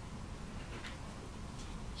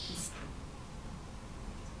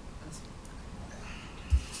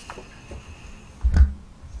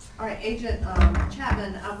 All right, Agent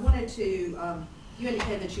Chapman, I wanted to, you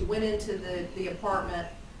indicated that you went into the apartment.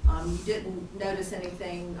 You didn't notice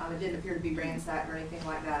anything, it didn't appear to be ransacked or anything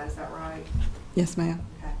like that, is that right? Yes, ma'am.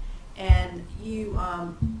 Okay. And you,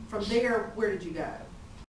 from there, where did you go?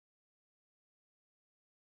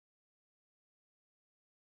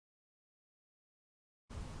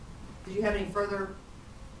 Did you have any further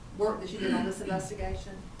work that you did on this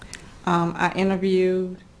investigation? I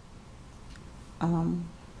interviewed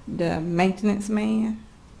the maintenance man.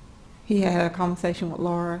 He had a conversation with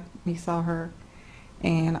Laura. He saw her.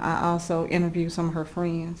 And I also interviewed some of her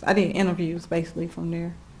friends. I did interviews basically from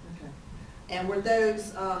there. Okay. And were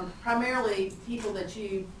those primarily people that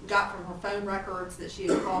you got from her phone records that she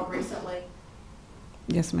had called recently?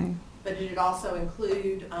 Yes, ma'am. But did it also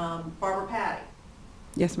include Barbara Patty?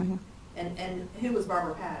 Yes, ma'am. And who was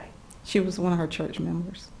Barbara Patty? She was one of her church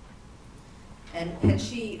members. And had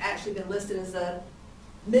she actually been listed as a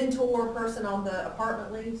mentor person on the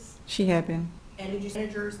apartment lease? She had been. And did you see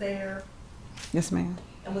managers there? Yes, ma'am.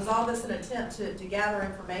 And was all this an attempt to gather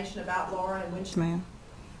information about Laura and when Yes, she... ma'am.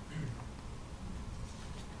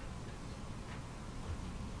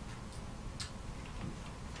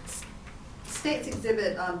 State's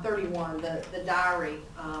Exhibit 31, the diary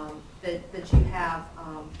that you have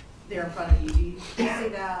there in front of you, do you see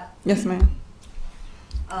that? Yes, ma'am.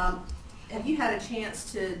 Have you had a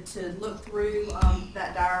chance to look through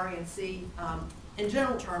that diary and see, in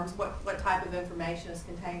general terms, what type of information is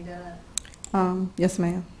contained in it? Yes,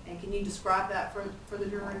 ma'am. And can you describe that for the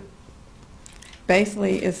jury?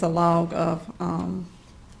 Basically, it's a log of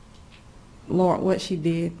Laura, what she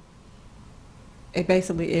did.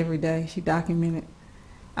 Basically every day she documented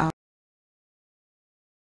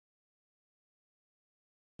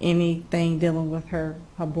anything dealing with her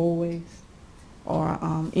boys, or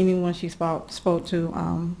anyone she spoke to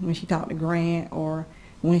when she talked to Grant, or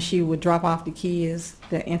when she would drop off the kids,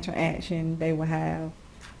 the interaction they would have.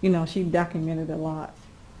 You know, she documented a lot.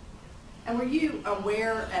 And were you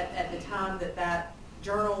aware at the time that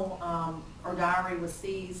journal or diary was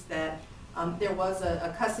seized that there was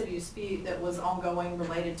a custody dispute that was ongoing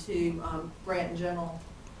related to Grant and General?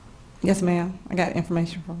 Yes, ma'am. I got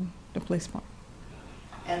information from the police department.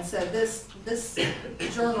 And so this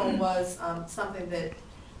journal was something that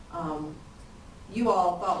you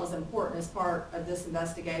all thought was important as part of this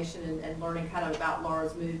investigation and learning kind of about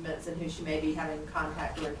Laura's movements and who she may be having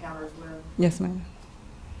contact or encounters with? Yes, ma'am.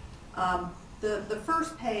 The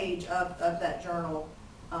first page of that journal,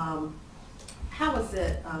 how is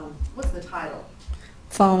it, what's the title?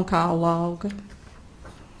 Phone call log.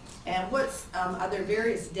 And are there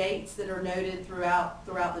various dates that are noted throughout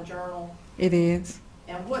the journal? It is.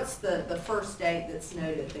 And what's the first date that's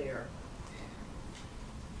noted there?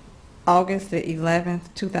 August the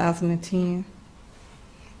 11th, 2010.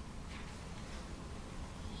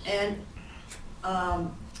 And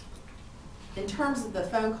in terms of the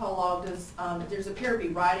phone call log, does appear to be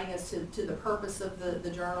writing as to the purpose of the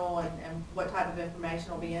journal and what type of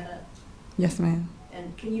information will be in it? Yes, ma'am.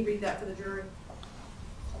 And can you read that for the jury?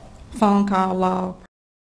 Phone call log.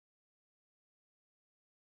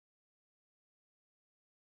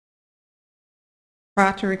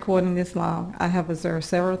 Prior to recording this log, I have observed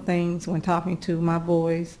several things when talking to my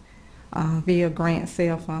boys via Grant's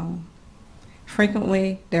cell phone.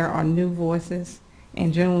 Frequently, there are new voices,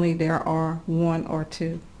 and generally there are one or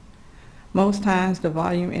two. Most times, the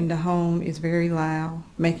volume in the home is very loud,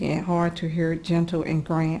 making it hard to hear Gentle and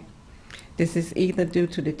Grant. This is either due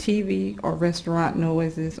to the TV or restaurant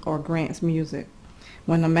noises or Grant's music.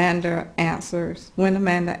 When Amanda answers,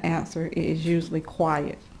 it is usually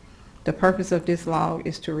quiet. The purpose of this log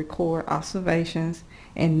is to record observations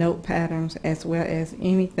and note patterns as well as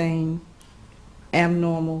anything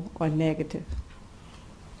abnormal or negative.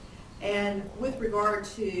 And with regard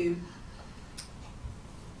to,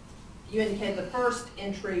 you indicated the first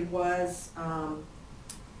entry was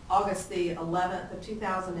August the 11th of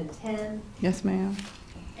 2010. Yes, ma'am.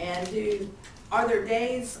 And are there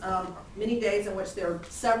days, many days in which there are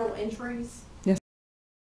several entries? Yes.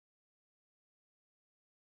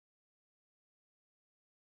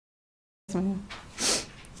 Yes, ma'am.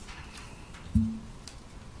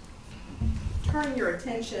 Turn your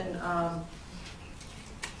attention,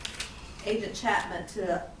 Agent Chapman,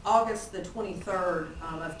 to August the 23rd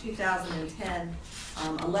of 2010,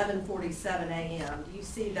 11:47 a.m. Do you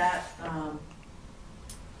see that,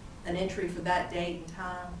 an entry for that date and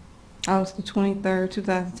time? August the 23rd,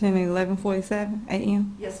 2010, at 11:47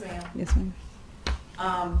 a.m. Yes, ma'am. Yes,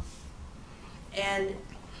 ma'am. And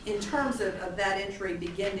in terms of that entry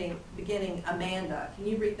beginning Amanda, can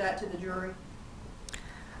you read that to the jury?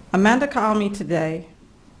 Amanda called me today,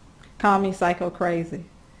 called me psycho crazy,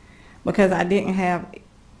 because I didn't have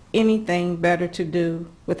anything better to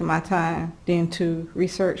do with my time than to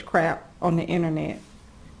research crap on the internet.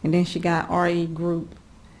 And then she got RE Group.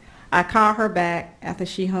 I called her back after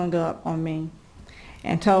she hung up on me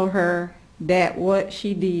and told her that what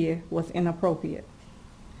she did was inappropriate,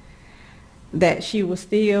 that she was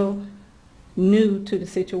still new to the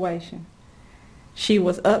situation. She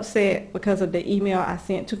was upset because of the email I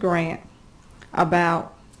sent to Grant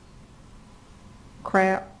about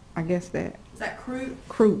crap, I guess that. Is that Croup?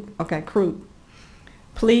 Croup, okay, Croup.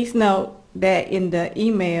 Please note that in the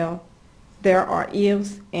email there are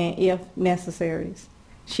ifs and if necessaries.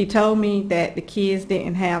 She told me that the kids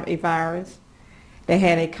didn't have a virus, they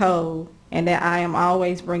had a cold, and that I am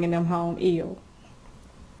always bringing them home ill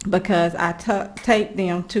because I take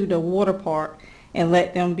them to the water park and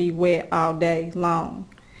let them be wet all day long.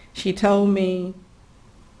 She told me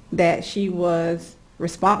that she was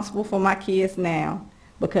responsible for my kids now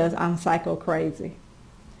because I'm psycho crazy.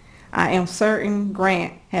 I am certain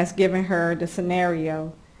Grant has given her the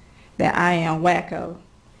scenario that I am wacko,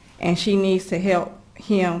 and she needs to help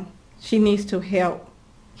him. She needs to help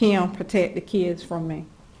him protect the kids from me.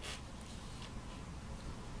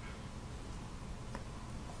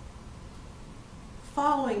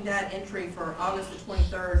 Following that entry for August the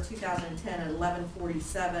 23rd, 2010 at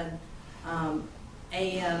 11:47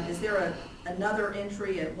 a.m., is there another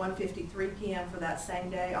entry at 1:53 p.m. for that same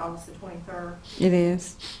day, August the 23rd? It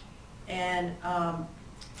is. And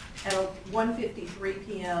at 1:53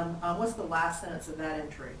 p.m., what's the last sentence of that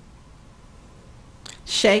entry?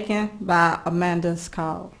 Shaken by Amanda's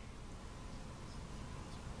call.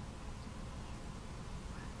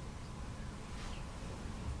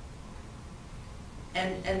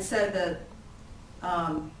 And so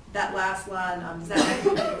that last line, does that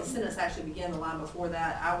actually, the sentence actually begin the line before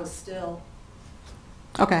that? I was still.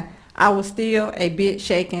 Okay. I was still a bit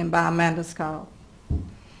shaken by Amanda's call.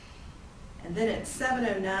 And then at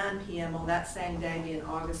 7:09 p.m. on that same day, being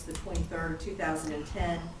August the 23rd,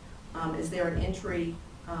 2010, is there an entry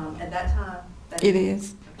at that time? It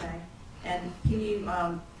is. Okay. And can you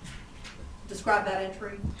describe that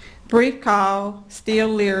entry? Brief call, still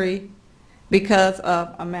leery because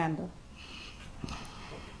of Amanda.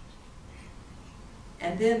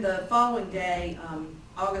 And then the following day,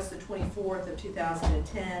 August the 24th of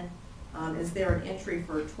 2010, is there an entry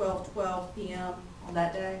for 12:12 p.m. on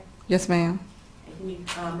that day? Yes, ma'am. And can you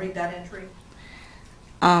read that entry?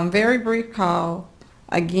 Very brief call,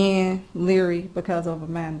 again leery because of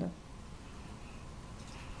Amanda.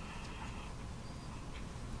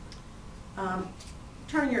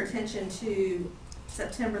 Turn your attention to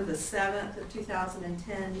September the 7th of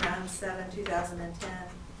 2010, 9/7/2010.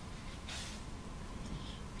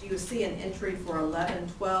 Do you see an entry for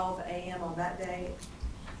 11:12 a.m. on that day?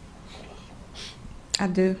 I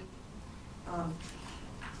do.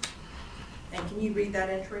 And can you read that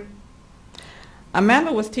entry?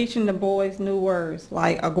 Amanda was teaching the boys new words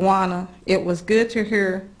like iguana. It was good to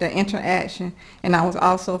hear the interaction, and I was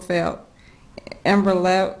also felt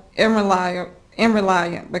unreliant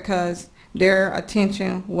because their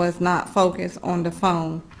attention was not focused on the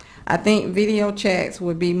phone. I think video chats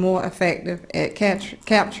would be more effective at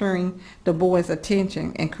capturing the boys'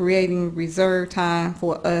 attention and creating reserved time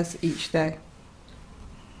for us each day.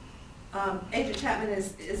 Agent Chapman,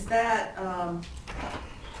 is that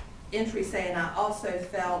entry saying I also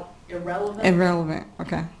felt irrelevant? Irrelevant,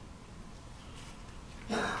 okay.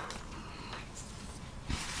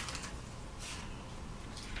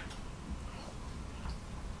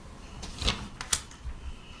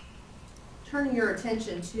 Turning your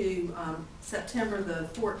attention to September the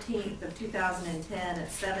 14th of 2010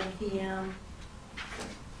 at 7 p.m.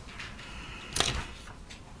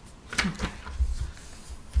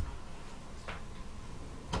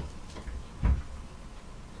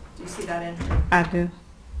 Do you see that entry? I do.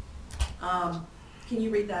 Can you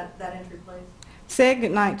read that entry, please? Said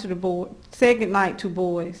goodnight to the boy. Said goodnight to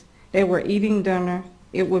boys. They were eating dinner.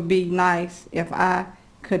 It would be nice if I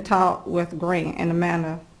could talk with Grant in a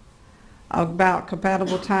manner about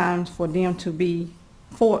compatible times for them to be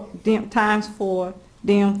times for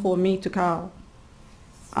them for me to call.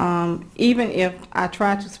 Even if I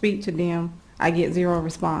try to speak to them, I get zero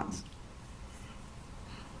response.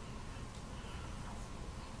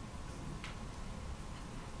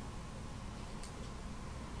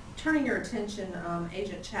 Turning your attention,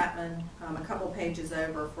 Agent Chapman, a couple pages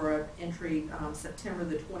over for an entry September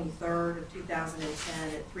the 23rd of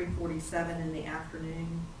 2010 at 3:47 in the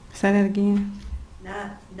afternoon. Say that again.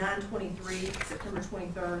 9:23, September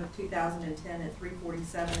 23rd of 2010 at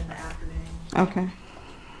 3:47 in the afternoon. Okay.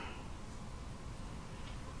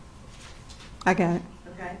 I got it.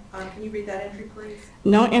 Okay, can you read that entry, please?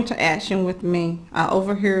 No interaction with me. I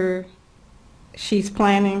overheard she's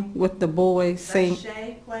planning with the boys saying, That's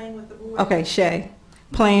Shay playing with the boys? okay, Shay,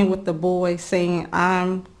 playing with the boys saying,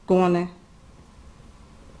 I'm going to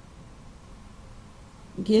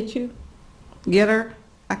get you, get her.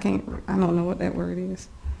 I don't know what that word is.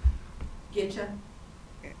 Getcha?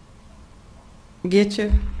 Get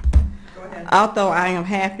you. Go ahead. Although I am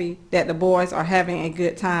happy that the boys are having a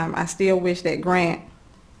good time, I still wish that Grant,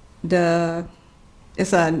 I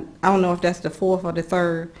don't know if that's the fourth or the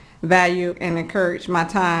third, value and encourage my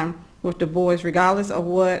time with the boys regardless of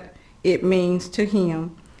what it means to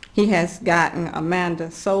him. He has gotten Amanda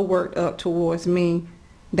so worked up towards me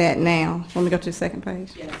that now, let me go to the second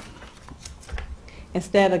page. Yes.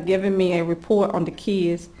 Instead of giving me a report on the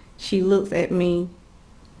kids, she looks at me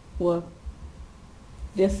with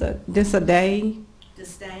disdain.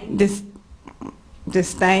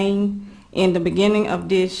 In the beginning of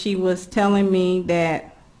this, she was telling me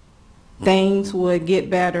that things would get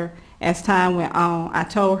better as time went on. I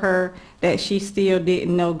told her that she still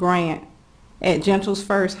didn't know Grant. At Gentle's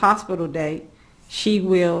first hospital date, she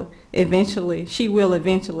will eventually.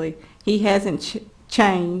 He hasn't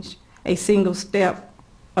changed a single step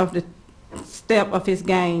of his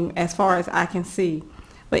game as far as I can see.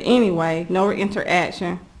 But anyway, no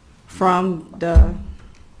interaction from the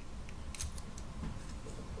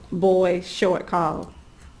boys' short call.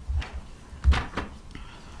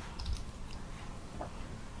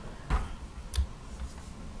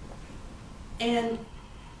 And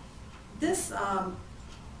this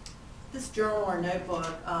journal or notebook,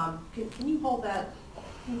 can you hold that?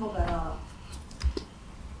 Can you hold that up?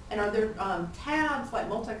 And are there tabs, like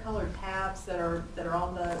multicolored tabs, that are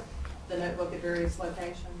on the notebook at various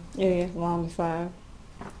locations? Yeah, along the side.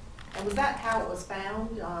 And was that how it was found,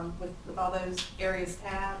 with all those areas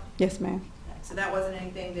tabbed? Yes, ma'am. So that wasn't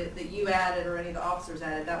anything that you added or any of the officers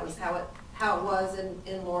added. That was how it was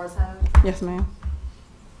in Laura's home? Yes, ma'am.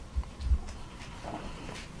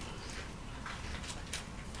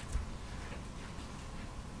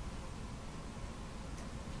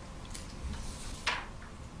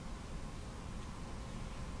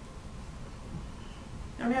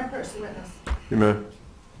 Now, may I approach the witness? You may.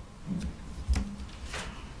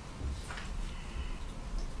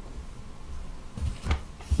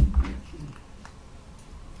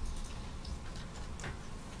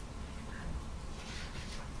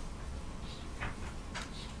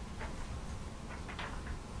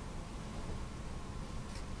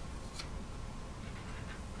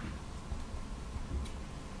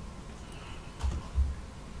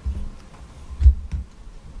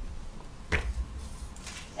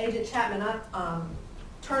 Agent Chapman, I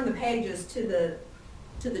turned the pages to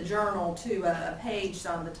the journal to a page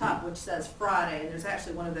on the top which says Friday, and there's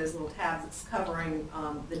actually one of those little tabs that's covering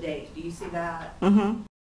the date. Do you see that? Mm-hmm.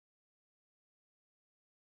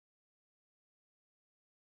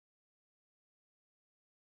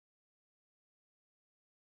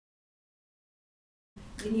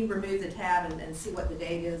 Can you remove the tab and see what the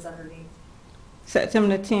date is underneath?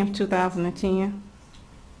 September the 10th, 2010.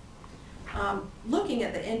 Looking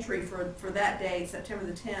at the entry for that date, September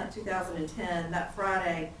the 10th, 2010, that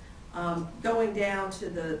Friday, going down to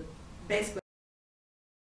the basically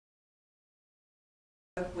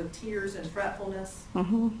with tears and fretfulness.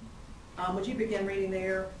 Mm-hmm. Would you begin reading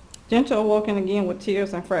there? Gentle awoken again with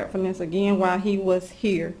tears and fretfulness again while he was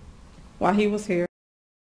here.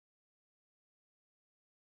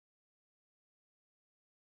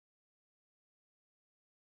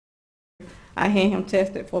 I had him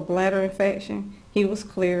tested for bladder infection. He was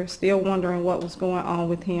clear, still wondering what was going on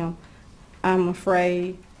with him. I'm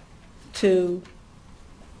afraid to,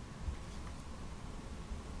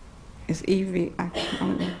 it's EV, I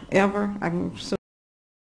don't know, ever, I'm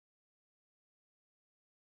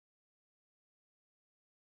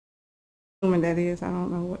assuming that is, I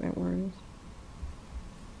don't know what that word is.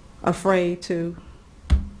 Afraid to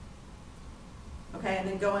Okay, and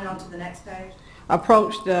then going on to the next page.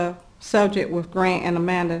 approach the subject with Grant and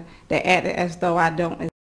Amanda that acted as though I don't.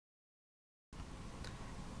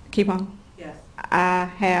 Keep on. Yes. I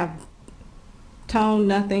have told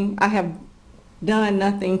nothing, I have done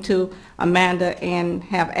nothing to Amanda and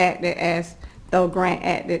have acted as though Grant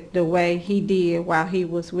acted the way he did while he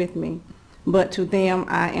was with me. But to them,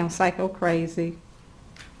 I am psycho crazy.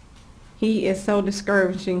 He is so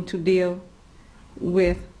discouraging to deal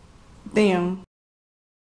with them.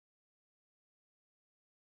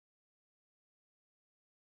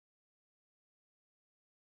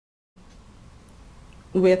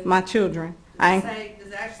 With my children. Does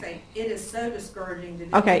it actually say, it is so discouraging to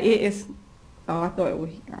do? Okay, it is, oh, I thought it was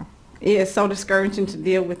here. It is so discouraging to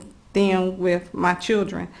deal with them with my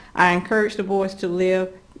children. I encourage the boys to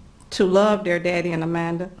love their daddy and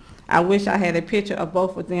Amanda. I wish I had a picture of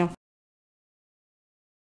both of them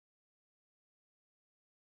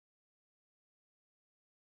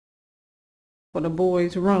for the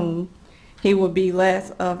boys' room. He would be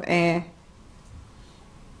less of an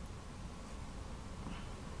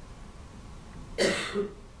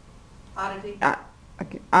Oddity?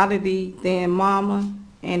 oddity than mama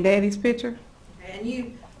and daddy's picture. Okay, and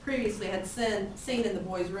you previously had seen in the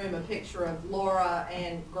boys' room a picture of Laura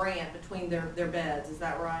and Grant between their beds, is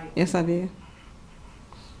that right? Yes, I did.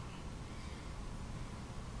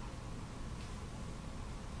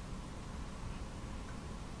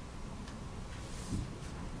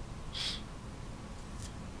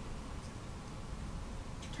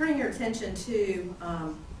 Turning your attention to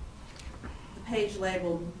the page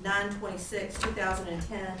labeled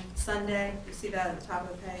 9/26/2010, Sunday, you see that at the top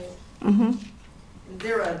of the page? Mm-hmm.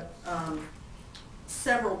 There are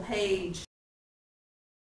several page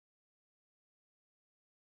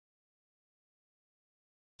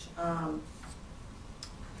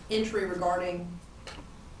entry regarding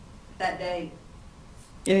that date.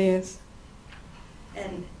 It is.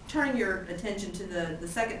 And turning your attention to the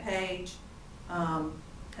second page, and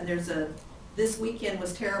there's a, this weekend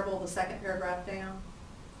was terrible, the second paragraph down.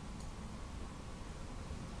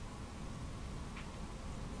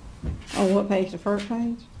 On what page? The first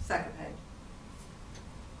page? Second page.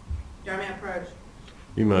 Jeremy, approach.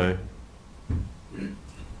 You may.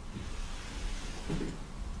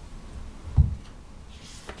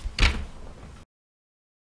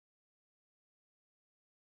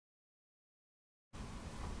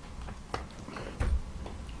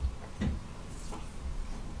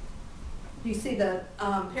 Do you see the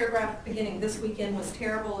paragraph beginning, this weekend was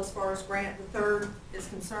terrible as far as Grant III is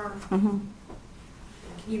concerned? Mm-hmm.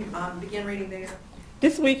 Can you begin reading there?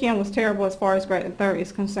 This weekend was terrible as far as Grant III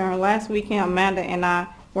is concerned. Last weekend, Amanda and I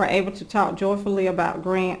were able to talk joyfully about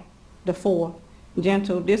Grant IV.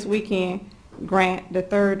 Gentle. This weekend, Grant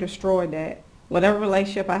III destroyed that. Whatever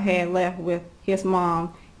relationship I had left with his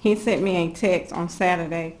mom, he sent me a text on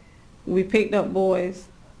Saturday. We picked up boys.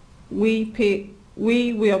 We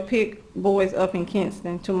will pick boys up in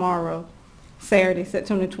Kinston tomorrow, Saturday,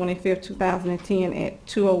 September 25th, 2010 at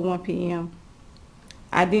 2:01 p.m.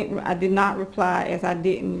 I did not reply as I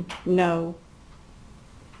didn't know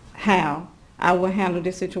how I would handle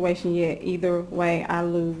this situation yet. Either way, I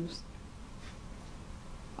lose.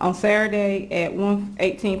 On Saturday at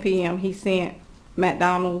 1:18 p.m., he sent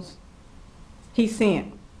McDonald's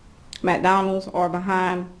are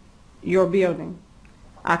behind your building.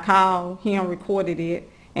 I called him, recorded it,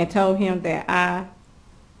 and told him that I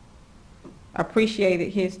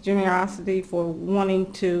appreciated his generosity for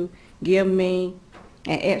wanting to give me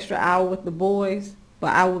an extra hour with the boys,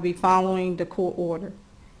 but I will be following the court order.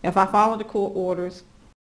 If I follow the court orders,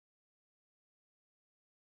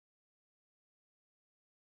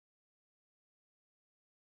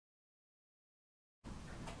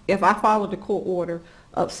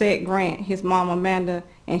 upset Grant, his mom Amanda,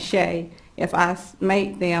 and Shay, if I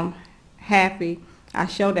make them happy, I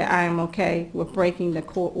show that I am okay with breaking the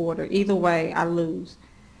court order. Either way, I lose.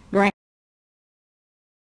 Grant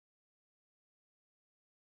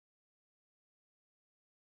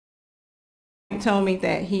told me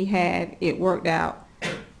that he had it worked out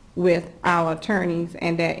with our attorneys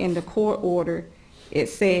and that in the court order it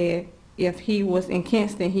said if he was in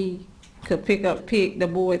Kinston he could pick the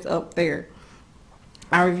boys up there.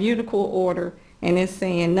 I reviewed the court order and it's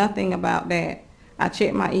saying nothing about that. I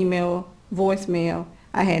checked my email, voicemail.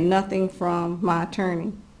 I had nothing from my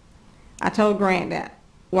attorney. I told Grant that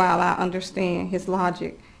while I understand his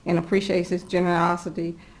logic and appreciates his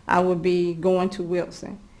generosity, I would be going to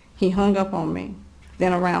Wilson. He hung up on me.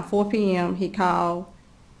 Then around 4 p.m. he called,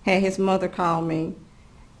 had his mother call me,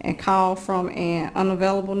 and called from an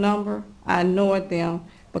unavailable number. I ignored them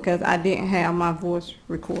because I didn't have my voice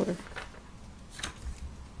recorder.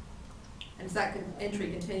 And does that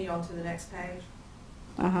entry continue on to the next page?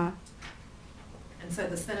 Uh-huh. And so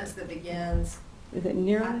the sentence that begins, Is it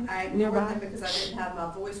nearly? I ignored Nearby? them because I didn't have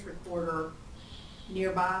my voice recorder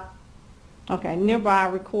nearby. Okay, nearby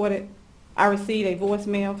recorded, I received a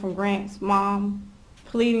voicemail from Grant's mom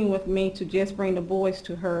pleading with me to just bring the boys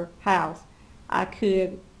to her house. I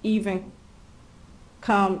could even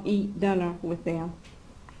come eat dinner with them.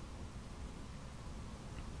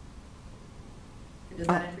 Does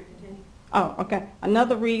that entry continue? Oh, okay.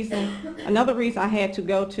 Another reason I had to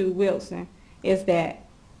go to Wilson is that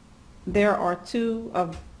there are two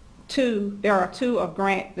of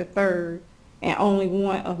Grant the third and only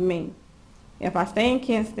one of me. If I stay in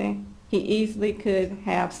Kinston, he easily could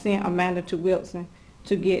have sent Amanda to Wilson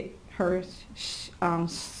to get her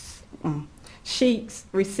Sheik's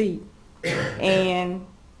receipt. And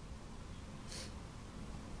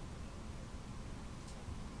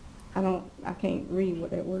I can't read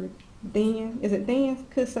what that word, then, is it then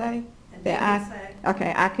could say? And That then say,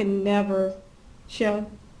 Okay, I can never show.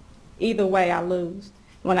 Either way, I lose.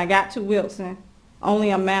 When I got to Wilson, only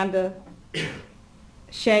Amanda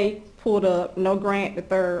Shay pulled up, no Grant the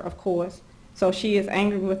third, of course. So she is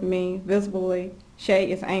angry with me visibly.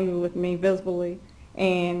 Shay is angry with me visibly.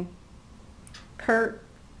 And Kurt,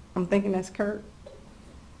 I'm thinking that's Kurt.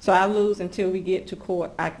 So I lose until we get to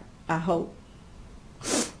court, I hope.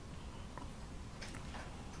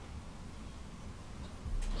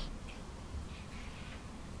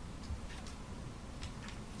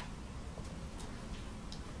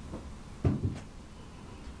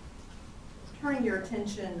 turning your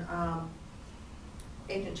attention,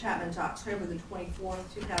 Agent Chapman, to October the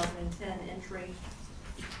 24th, 2010 entry.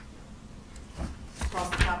 Across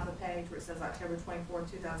the top of the page where it says October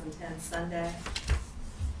 24th, 2010, Sunday.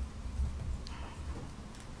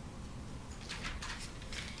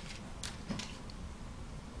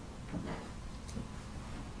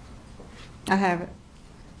 I have it.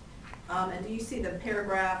 And do you see the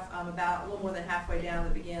paragraph about a little more than halfway down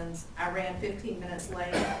that begins, I ran 15 minutes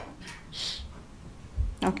late?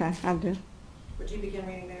 Okay, I do. Would you begin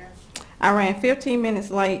reading there? I ran 15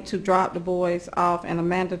 minutes late to drop the boys off, and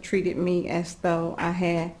Amanda treated me as though I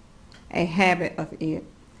had a habit of it.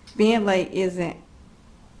 Being late isn't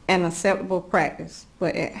an acceptable practice,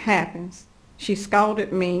 but it happens. She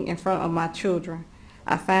scolded me in front of my children.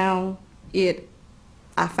 I found it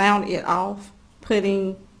off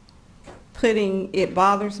putting it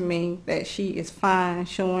bothers me that she is fine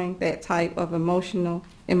showing that type of emotion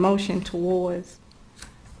towards,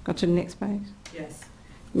 go to the next page, Yes.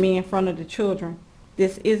 me in front of the children.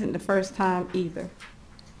 This isn't the first time either.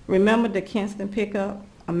 Remember the Kinston pickup?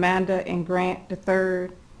 Amanda and Grant the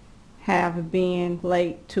third have been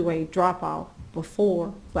late to a drop-off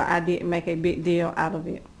before, but I didn't make a big deal out of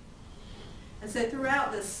it. And so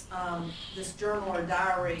throughout this, this journal or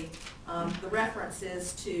diary, the reference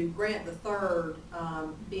is to Grant the third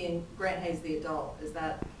being Grant Hayes the adult. Is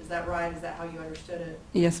that right? Is that how you understood it?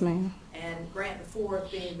 Yes, ma'am. And Grant the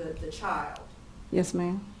fourth being the child. Yes,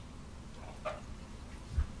 ma'am.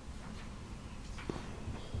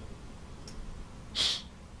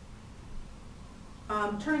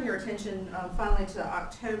 Turning your attention finally to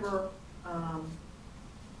October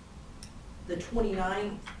the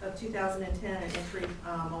 29th of 2010, an entry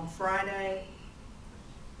on Friday.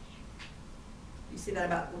 You see that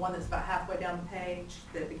about the one that's about halfway down the page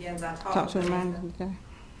that begins, I Talk talked to with Amanda Amanda. today.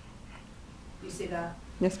 You see that?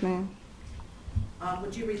 Yes, ma'am.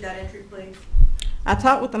 Would you read that entry, please? I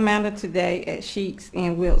talked with Amanda today at Sheik's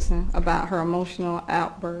in Wilson about her emotional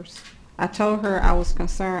outbursts. I told her I was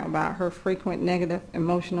concerned about her frequent negative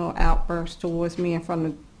emotional outbursts towards me in front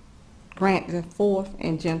of Grant the fourth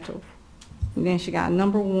and Gentle. And then she got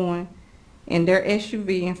number one in their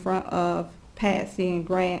SUV in front of Patsy and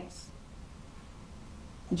Grant's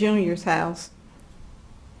Junior's house.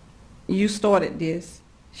 You started this.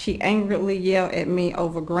 She angrily yelled at me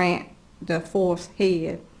over Grant the fourth's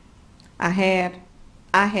head. I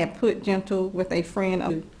had put Gentle with a friend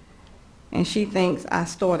of, and she thinks I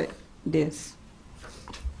started this.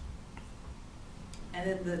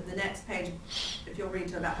 And then the next page, if you'll read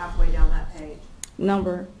to about halfway down that page.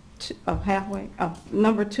 Number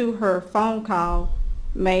two, her phone call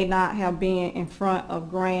may not have been in front of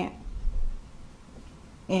Grant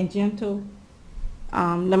and Gentle.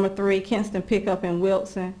 Number 3, Kinston Pickup in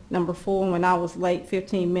Wilson. Number 4, when I was late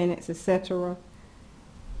 15 minutes, etc.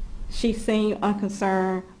 She seemed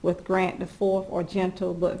unconcerned with Grant the Fourth or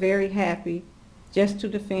Gentle, but very happy just to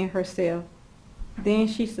defend herself. Then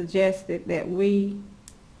she suggested that we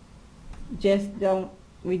just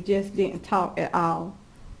didn't talk at all.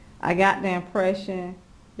 I got the impression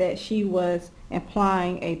that she was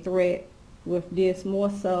implying a threat with this more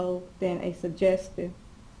so than a suggestion.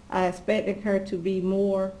 I expected her to be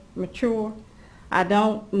more mature. I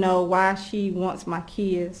don't know why she wants my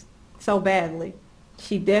kids so badly.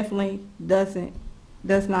 She definitely does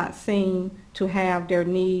not seem to have their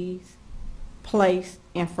needs placed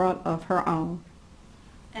in front of her own.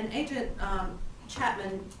 And Agent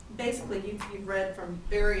Chapman, basically you've read from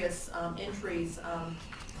various entries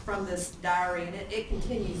from this diary, and it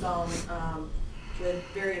continues on with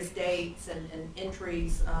various dates and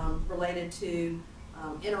entries related to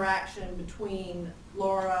interaction between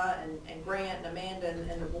Laura and Grant and Amanda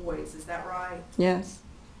and the boys. Is that right? Yes.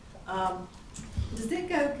 Does it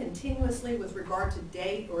go continuously with regard to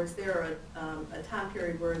date, or is there a time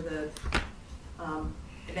period where it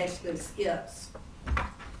basically skips?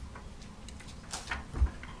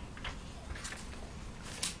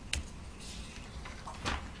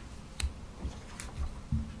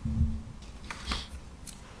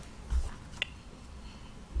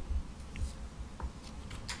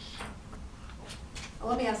 Well,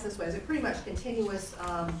 let me ask this way. Is it pretty much continuous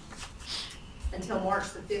until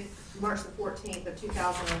March the 14th of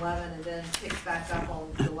 2011, and then picks back up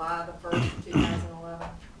on July the 1st of 2011?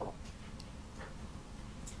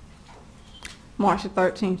 March the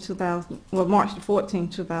 14th,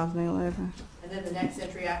 2011. And then the next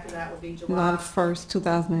entry after that would be July the 1st,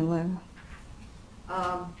 2011.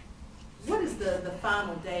 What is the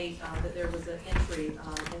final date that there was an entry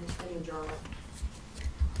in the journal?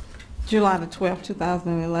 July the 12th,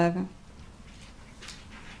 2011.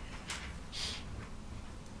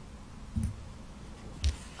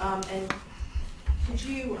 And could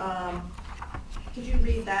you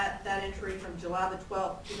read that entry from July the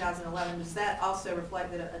 12th, 2011? Does that also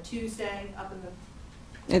reflect that a Tuesday up in the?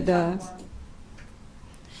 It does.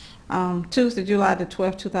 Tuesday, July the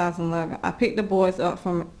 12th, 2011. I picked the boys up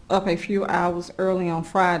a few hours early on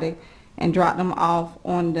Friday and dropped them off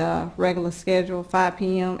on the regular schedule, 5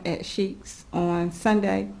 p.m. at Sheik's on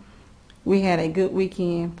Sunday. We had a good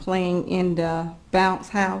weekend playing in the bounce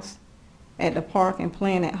house at the park and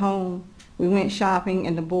playing at home. We went shopping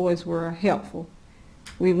and the boys were helpful.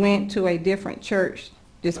 We went to a different church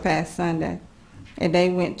this past Sunday, and they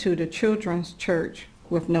went to the children's church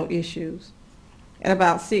with no issues. At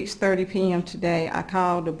about 6:30 p.m. today, I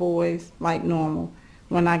called the boys like normal.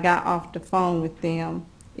 When I got off the phone with them,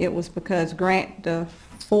 it was because Grant the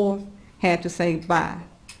Fourth had to say bye.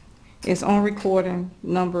 It's on recording,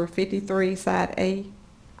 number 53, side A.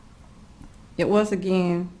 He was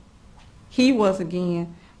again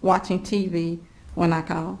watching TV when I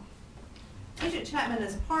called. Agent Chapman,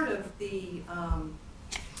 as part of the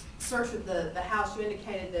search of the house, you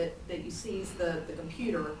indicated that you seized the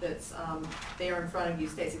computer that's there in front of you,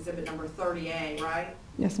 State's Exhibit number 30A, right?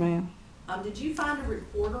 Yes, ma'am. Did you find a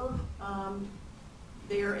recorder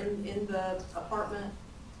there in the apartment?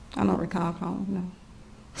 I don't recall calling, no.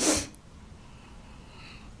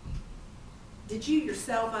 Did you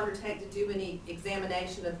yourself undertake to do any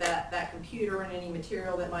examination of that computer and any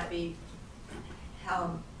material that might be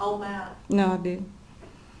on that? No, I didn't.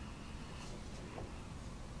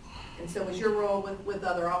 And so was your role with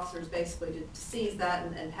other officers basically to seize that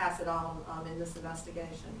and pass it on in this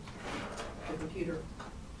investigation, the computer?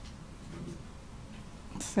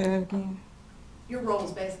 Say that again. Your role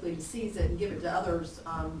is basically to seize it and give it to others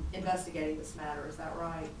investigating this matter, is that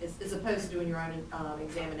right? As opposed to doing your own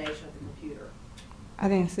examination of the computer? I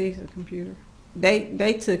didn't seize the computer.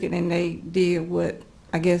 They took it and they did what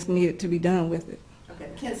I guess needed to be done with it. Okay,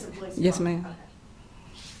 the Kinston Police Yes, Department. ma'am. Okay.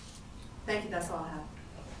 Thank you, that's all I have.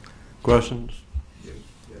 Questions? Yes,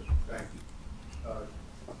 thank you.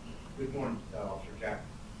 Good morning, Officer Jackson.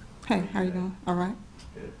 Hey, how you doing? All right.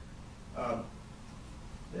 Good.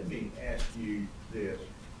 Let me ask you this.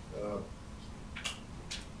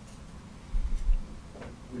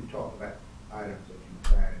 We've talked about items that you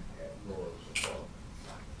find at Laura's apartment.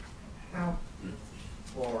 How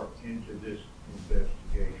far into this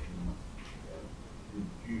investigation did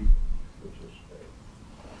you participate?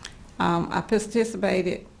 I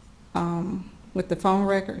participated with the phone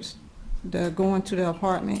records, the going to the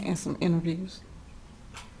apartment, and some interviews.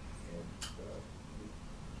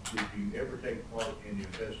 And did you ever take part in the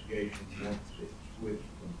investigation once it switched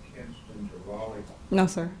from Kinston to Raleigh? No,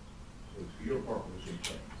 sir. So your apartment was in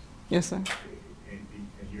Kinston, Yes, sir. and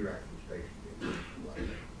you're actually stationed in Greenville, right?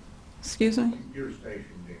 Excuse me? You're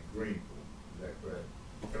stationed in Greenville, is that correct,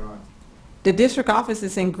 John? The district office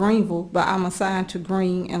is in Greenville, but I'm assigned to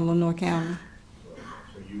Greene and Lenore County. So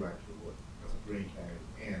you actually work Greene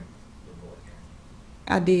County and Lenore County.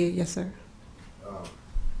 I did, yes, sir.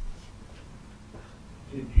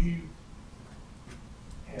 Did you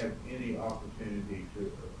have any opportunity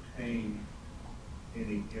to obtain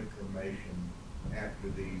any information after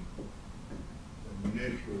the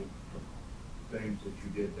initial things that you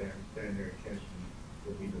did down there in Kinston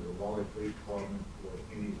with either the Raleigh Police Department or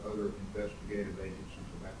any other investigative agencies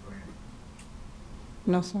in that grant?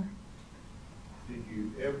 No, sir. Did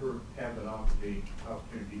you ever have an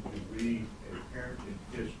opportunity to read a parenting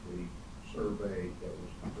history survey that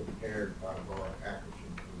was prepared by Laura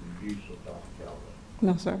Ackerson for the use of Dr. Calloway?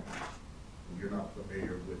 No, sir. You're not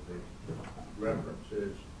familiar with the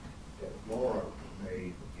references that Laura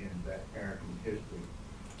made in that parenting history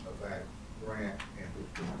about Grant and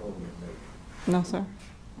his Napoleon Nation? No, sir.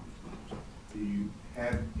 Do you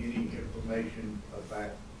have any information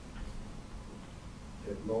about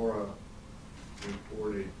that Laura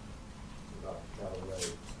reported to Dr. Calloway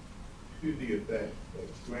to the effect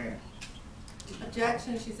that Grant?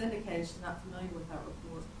 Objection, she's indicated she's not familiar with that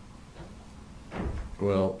report.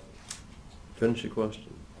 Well, finish your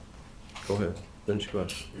question. Go ahead, finish your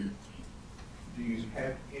question. Do you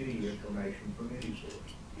have any information from any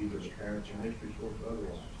source, either the parenting history source or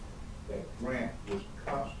otherwise, that Grant was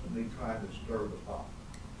constantly trying to stir the pot?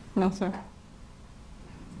 No, sir.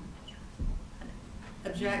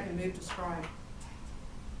 Object and move to strike.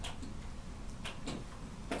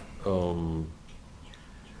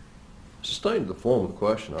 Sustain the form of the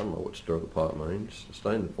question. I don't know what stir the pot means.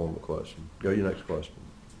 Sustain the form of the question. Go to your next question.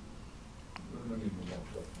 Let me move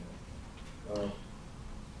on to that.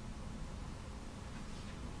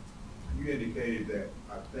 You indicated that,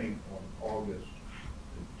 I think, on August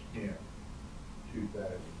the 10th,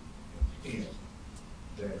 2010,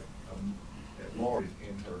 that Laura,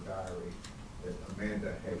 in her diary, that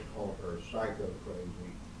Amanda had called her psycho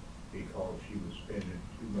crazy because she was spending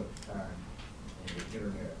too much time on the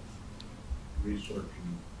internet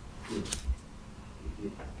researching truth.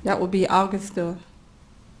 That would be August the,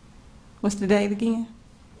 what's the date again?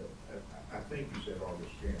 I think you said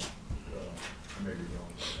August 10th. I may be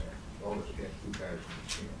wrong about that. August 10th,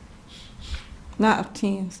 2010, Not of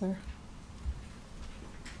 10, sir.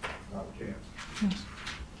 not 10th. Yes.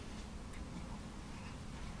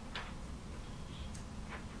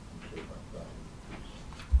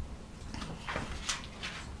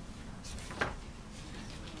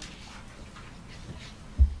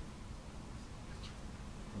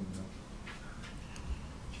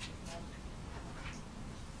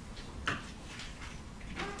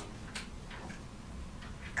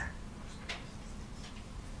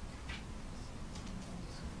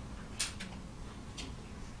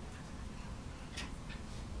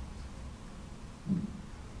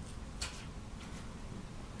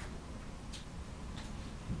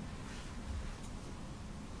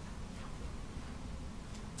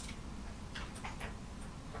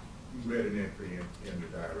 You read an entry in the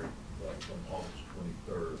diary from August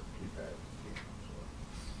 23rd,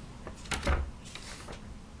 2010.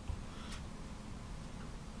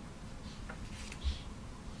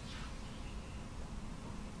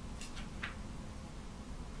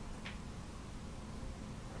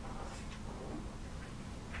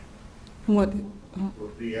 What,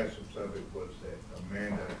 Well, the essence of it was that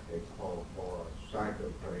Amanda had called Laura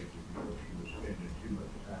psycho crazy because she was spending too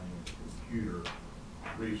much time on the computer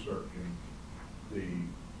researching the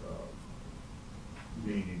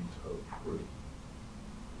meanings of truth.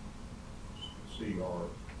 CR.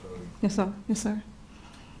 yes, sir. Yes, sir.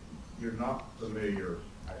 You're not familiar,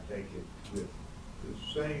 I take it, with the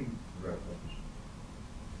same reference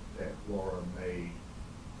that Laura made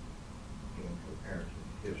in her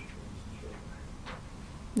parenting history.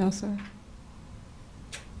 No, sir.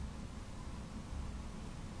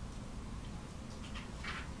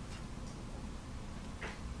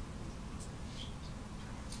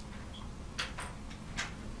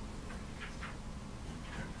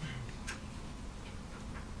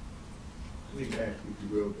 Please ask, if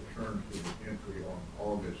you will, to turn to the entry on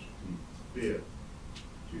August the 5th,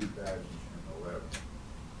 2011.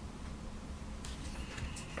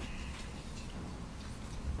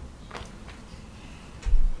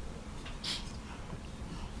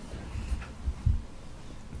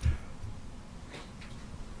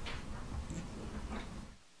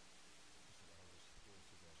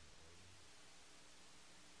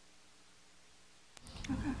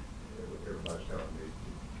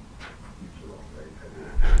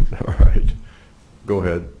 Go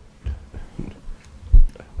ahead. Let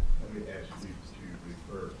me ask you to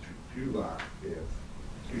refer to July 5th,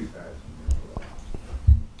 2012.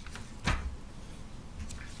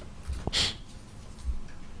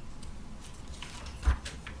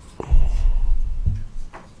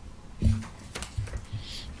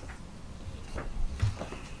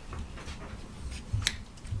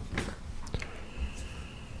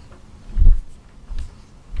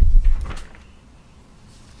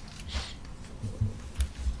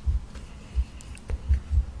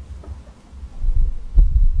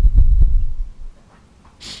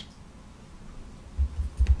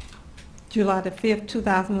 July the 5th,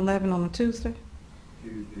 2011 on a Tuesday.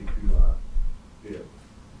 Tuesday, July 5th.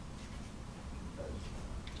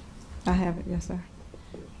 I have it, yes, sir.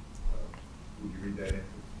 Would you read that in?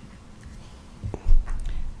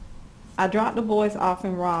 I dropped the boys off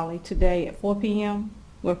in Raleigh today at 4 p.m.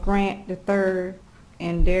 with Grant the third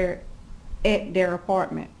and at their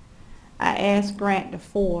apartment. I asked Grant the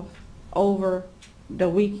fourth over the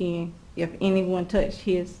weekend if anyone touched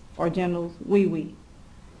his or General's wee-wee,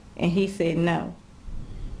 and he said no.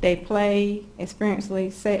 They play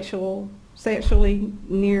experientially sexually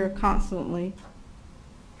near constantly.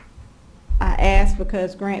 I asked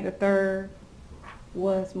because Grant the third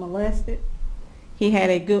was molested. He had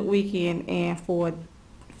a good weekend, and for a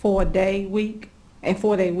 4-day week,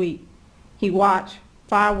 he watched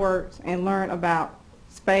fireworks and learned about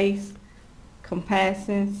space,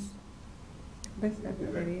 compasses. Basically, that's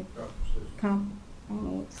what that is. I don't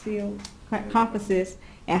know what seal. Compasses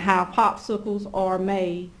and how popsicles are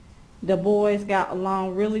made. The boys got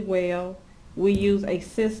along really well. We use a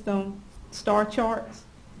system, star charts,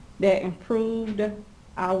 that improved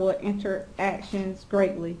our interactions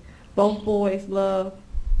greatly. Both boys love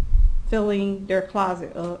filling their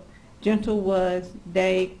closet up. Gentle was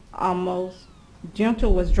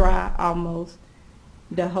dry almost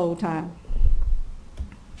the whole time.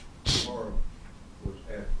 Laura was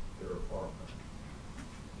at their apartment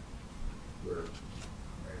where Amanda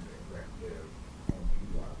and Grant lived on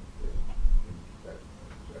July 5th.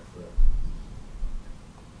 Is that correct?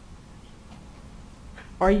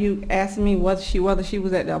 Are you asking me whether she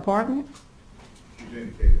was at the apartment? She's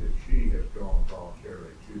indicated that she has gone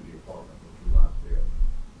voluntarily to the apartment on July 5th.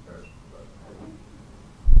 That's correct.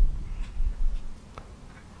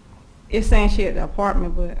 It's saying she at the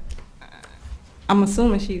apartment, but I'm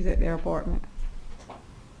assuming she's at their apartment.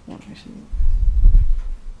 Wonder if she-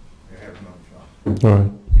 They have another shot. All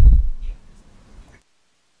right.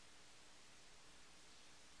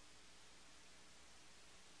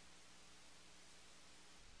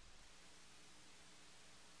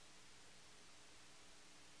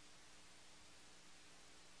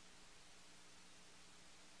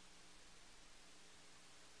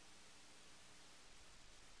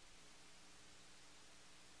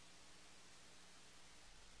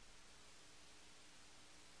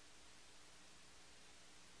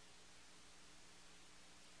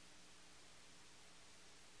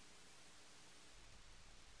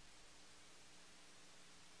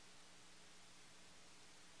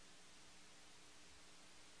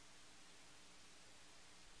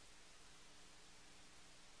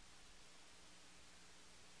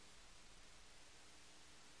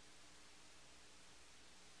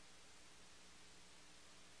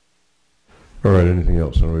 All right, anything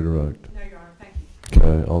else on redirect? No, Your Honor, thank you.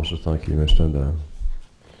 Okay, officer, thank you. You may stand down.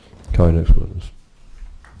 Okay, next witness.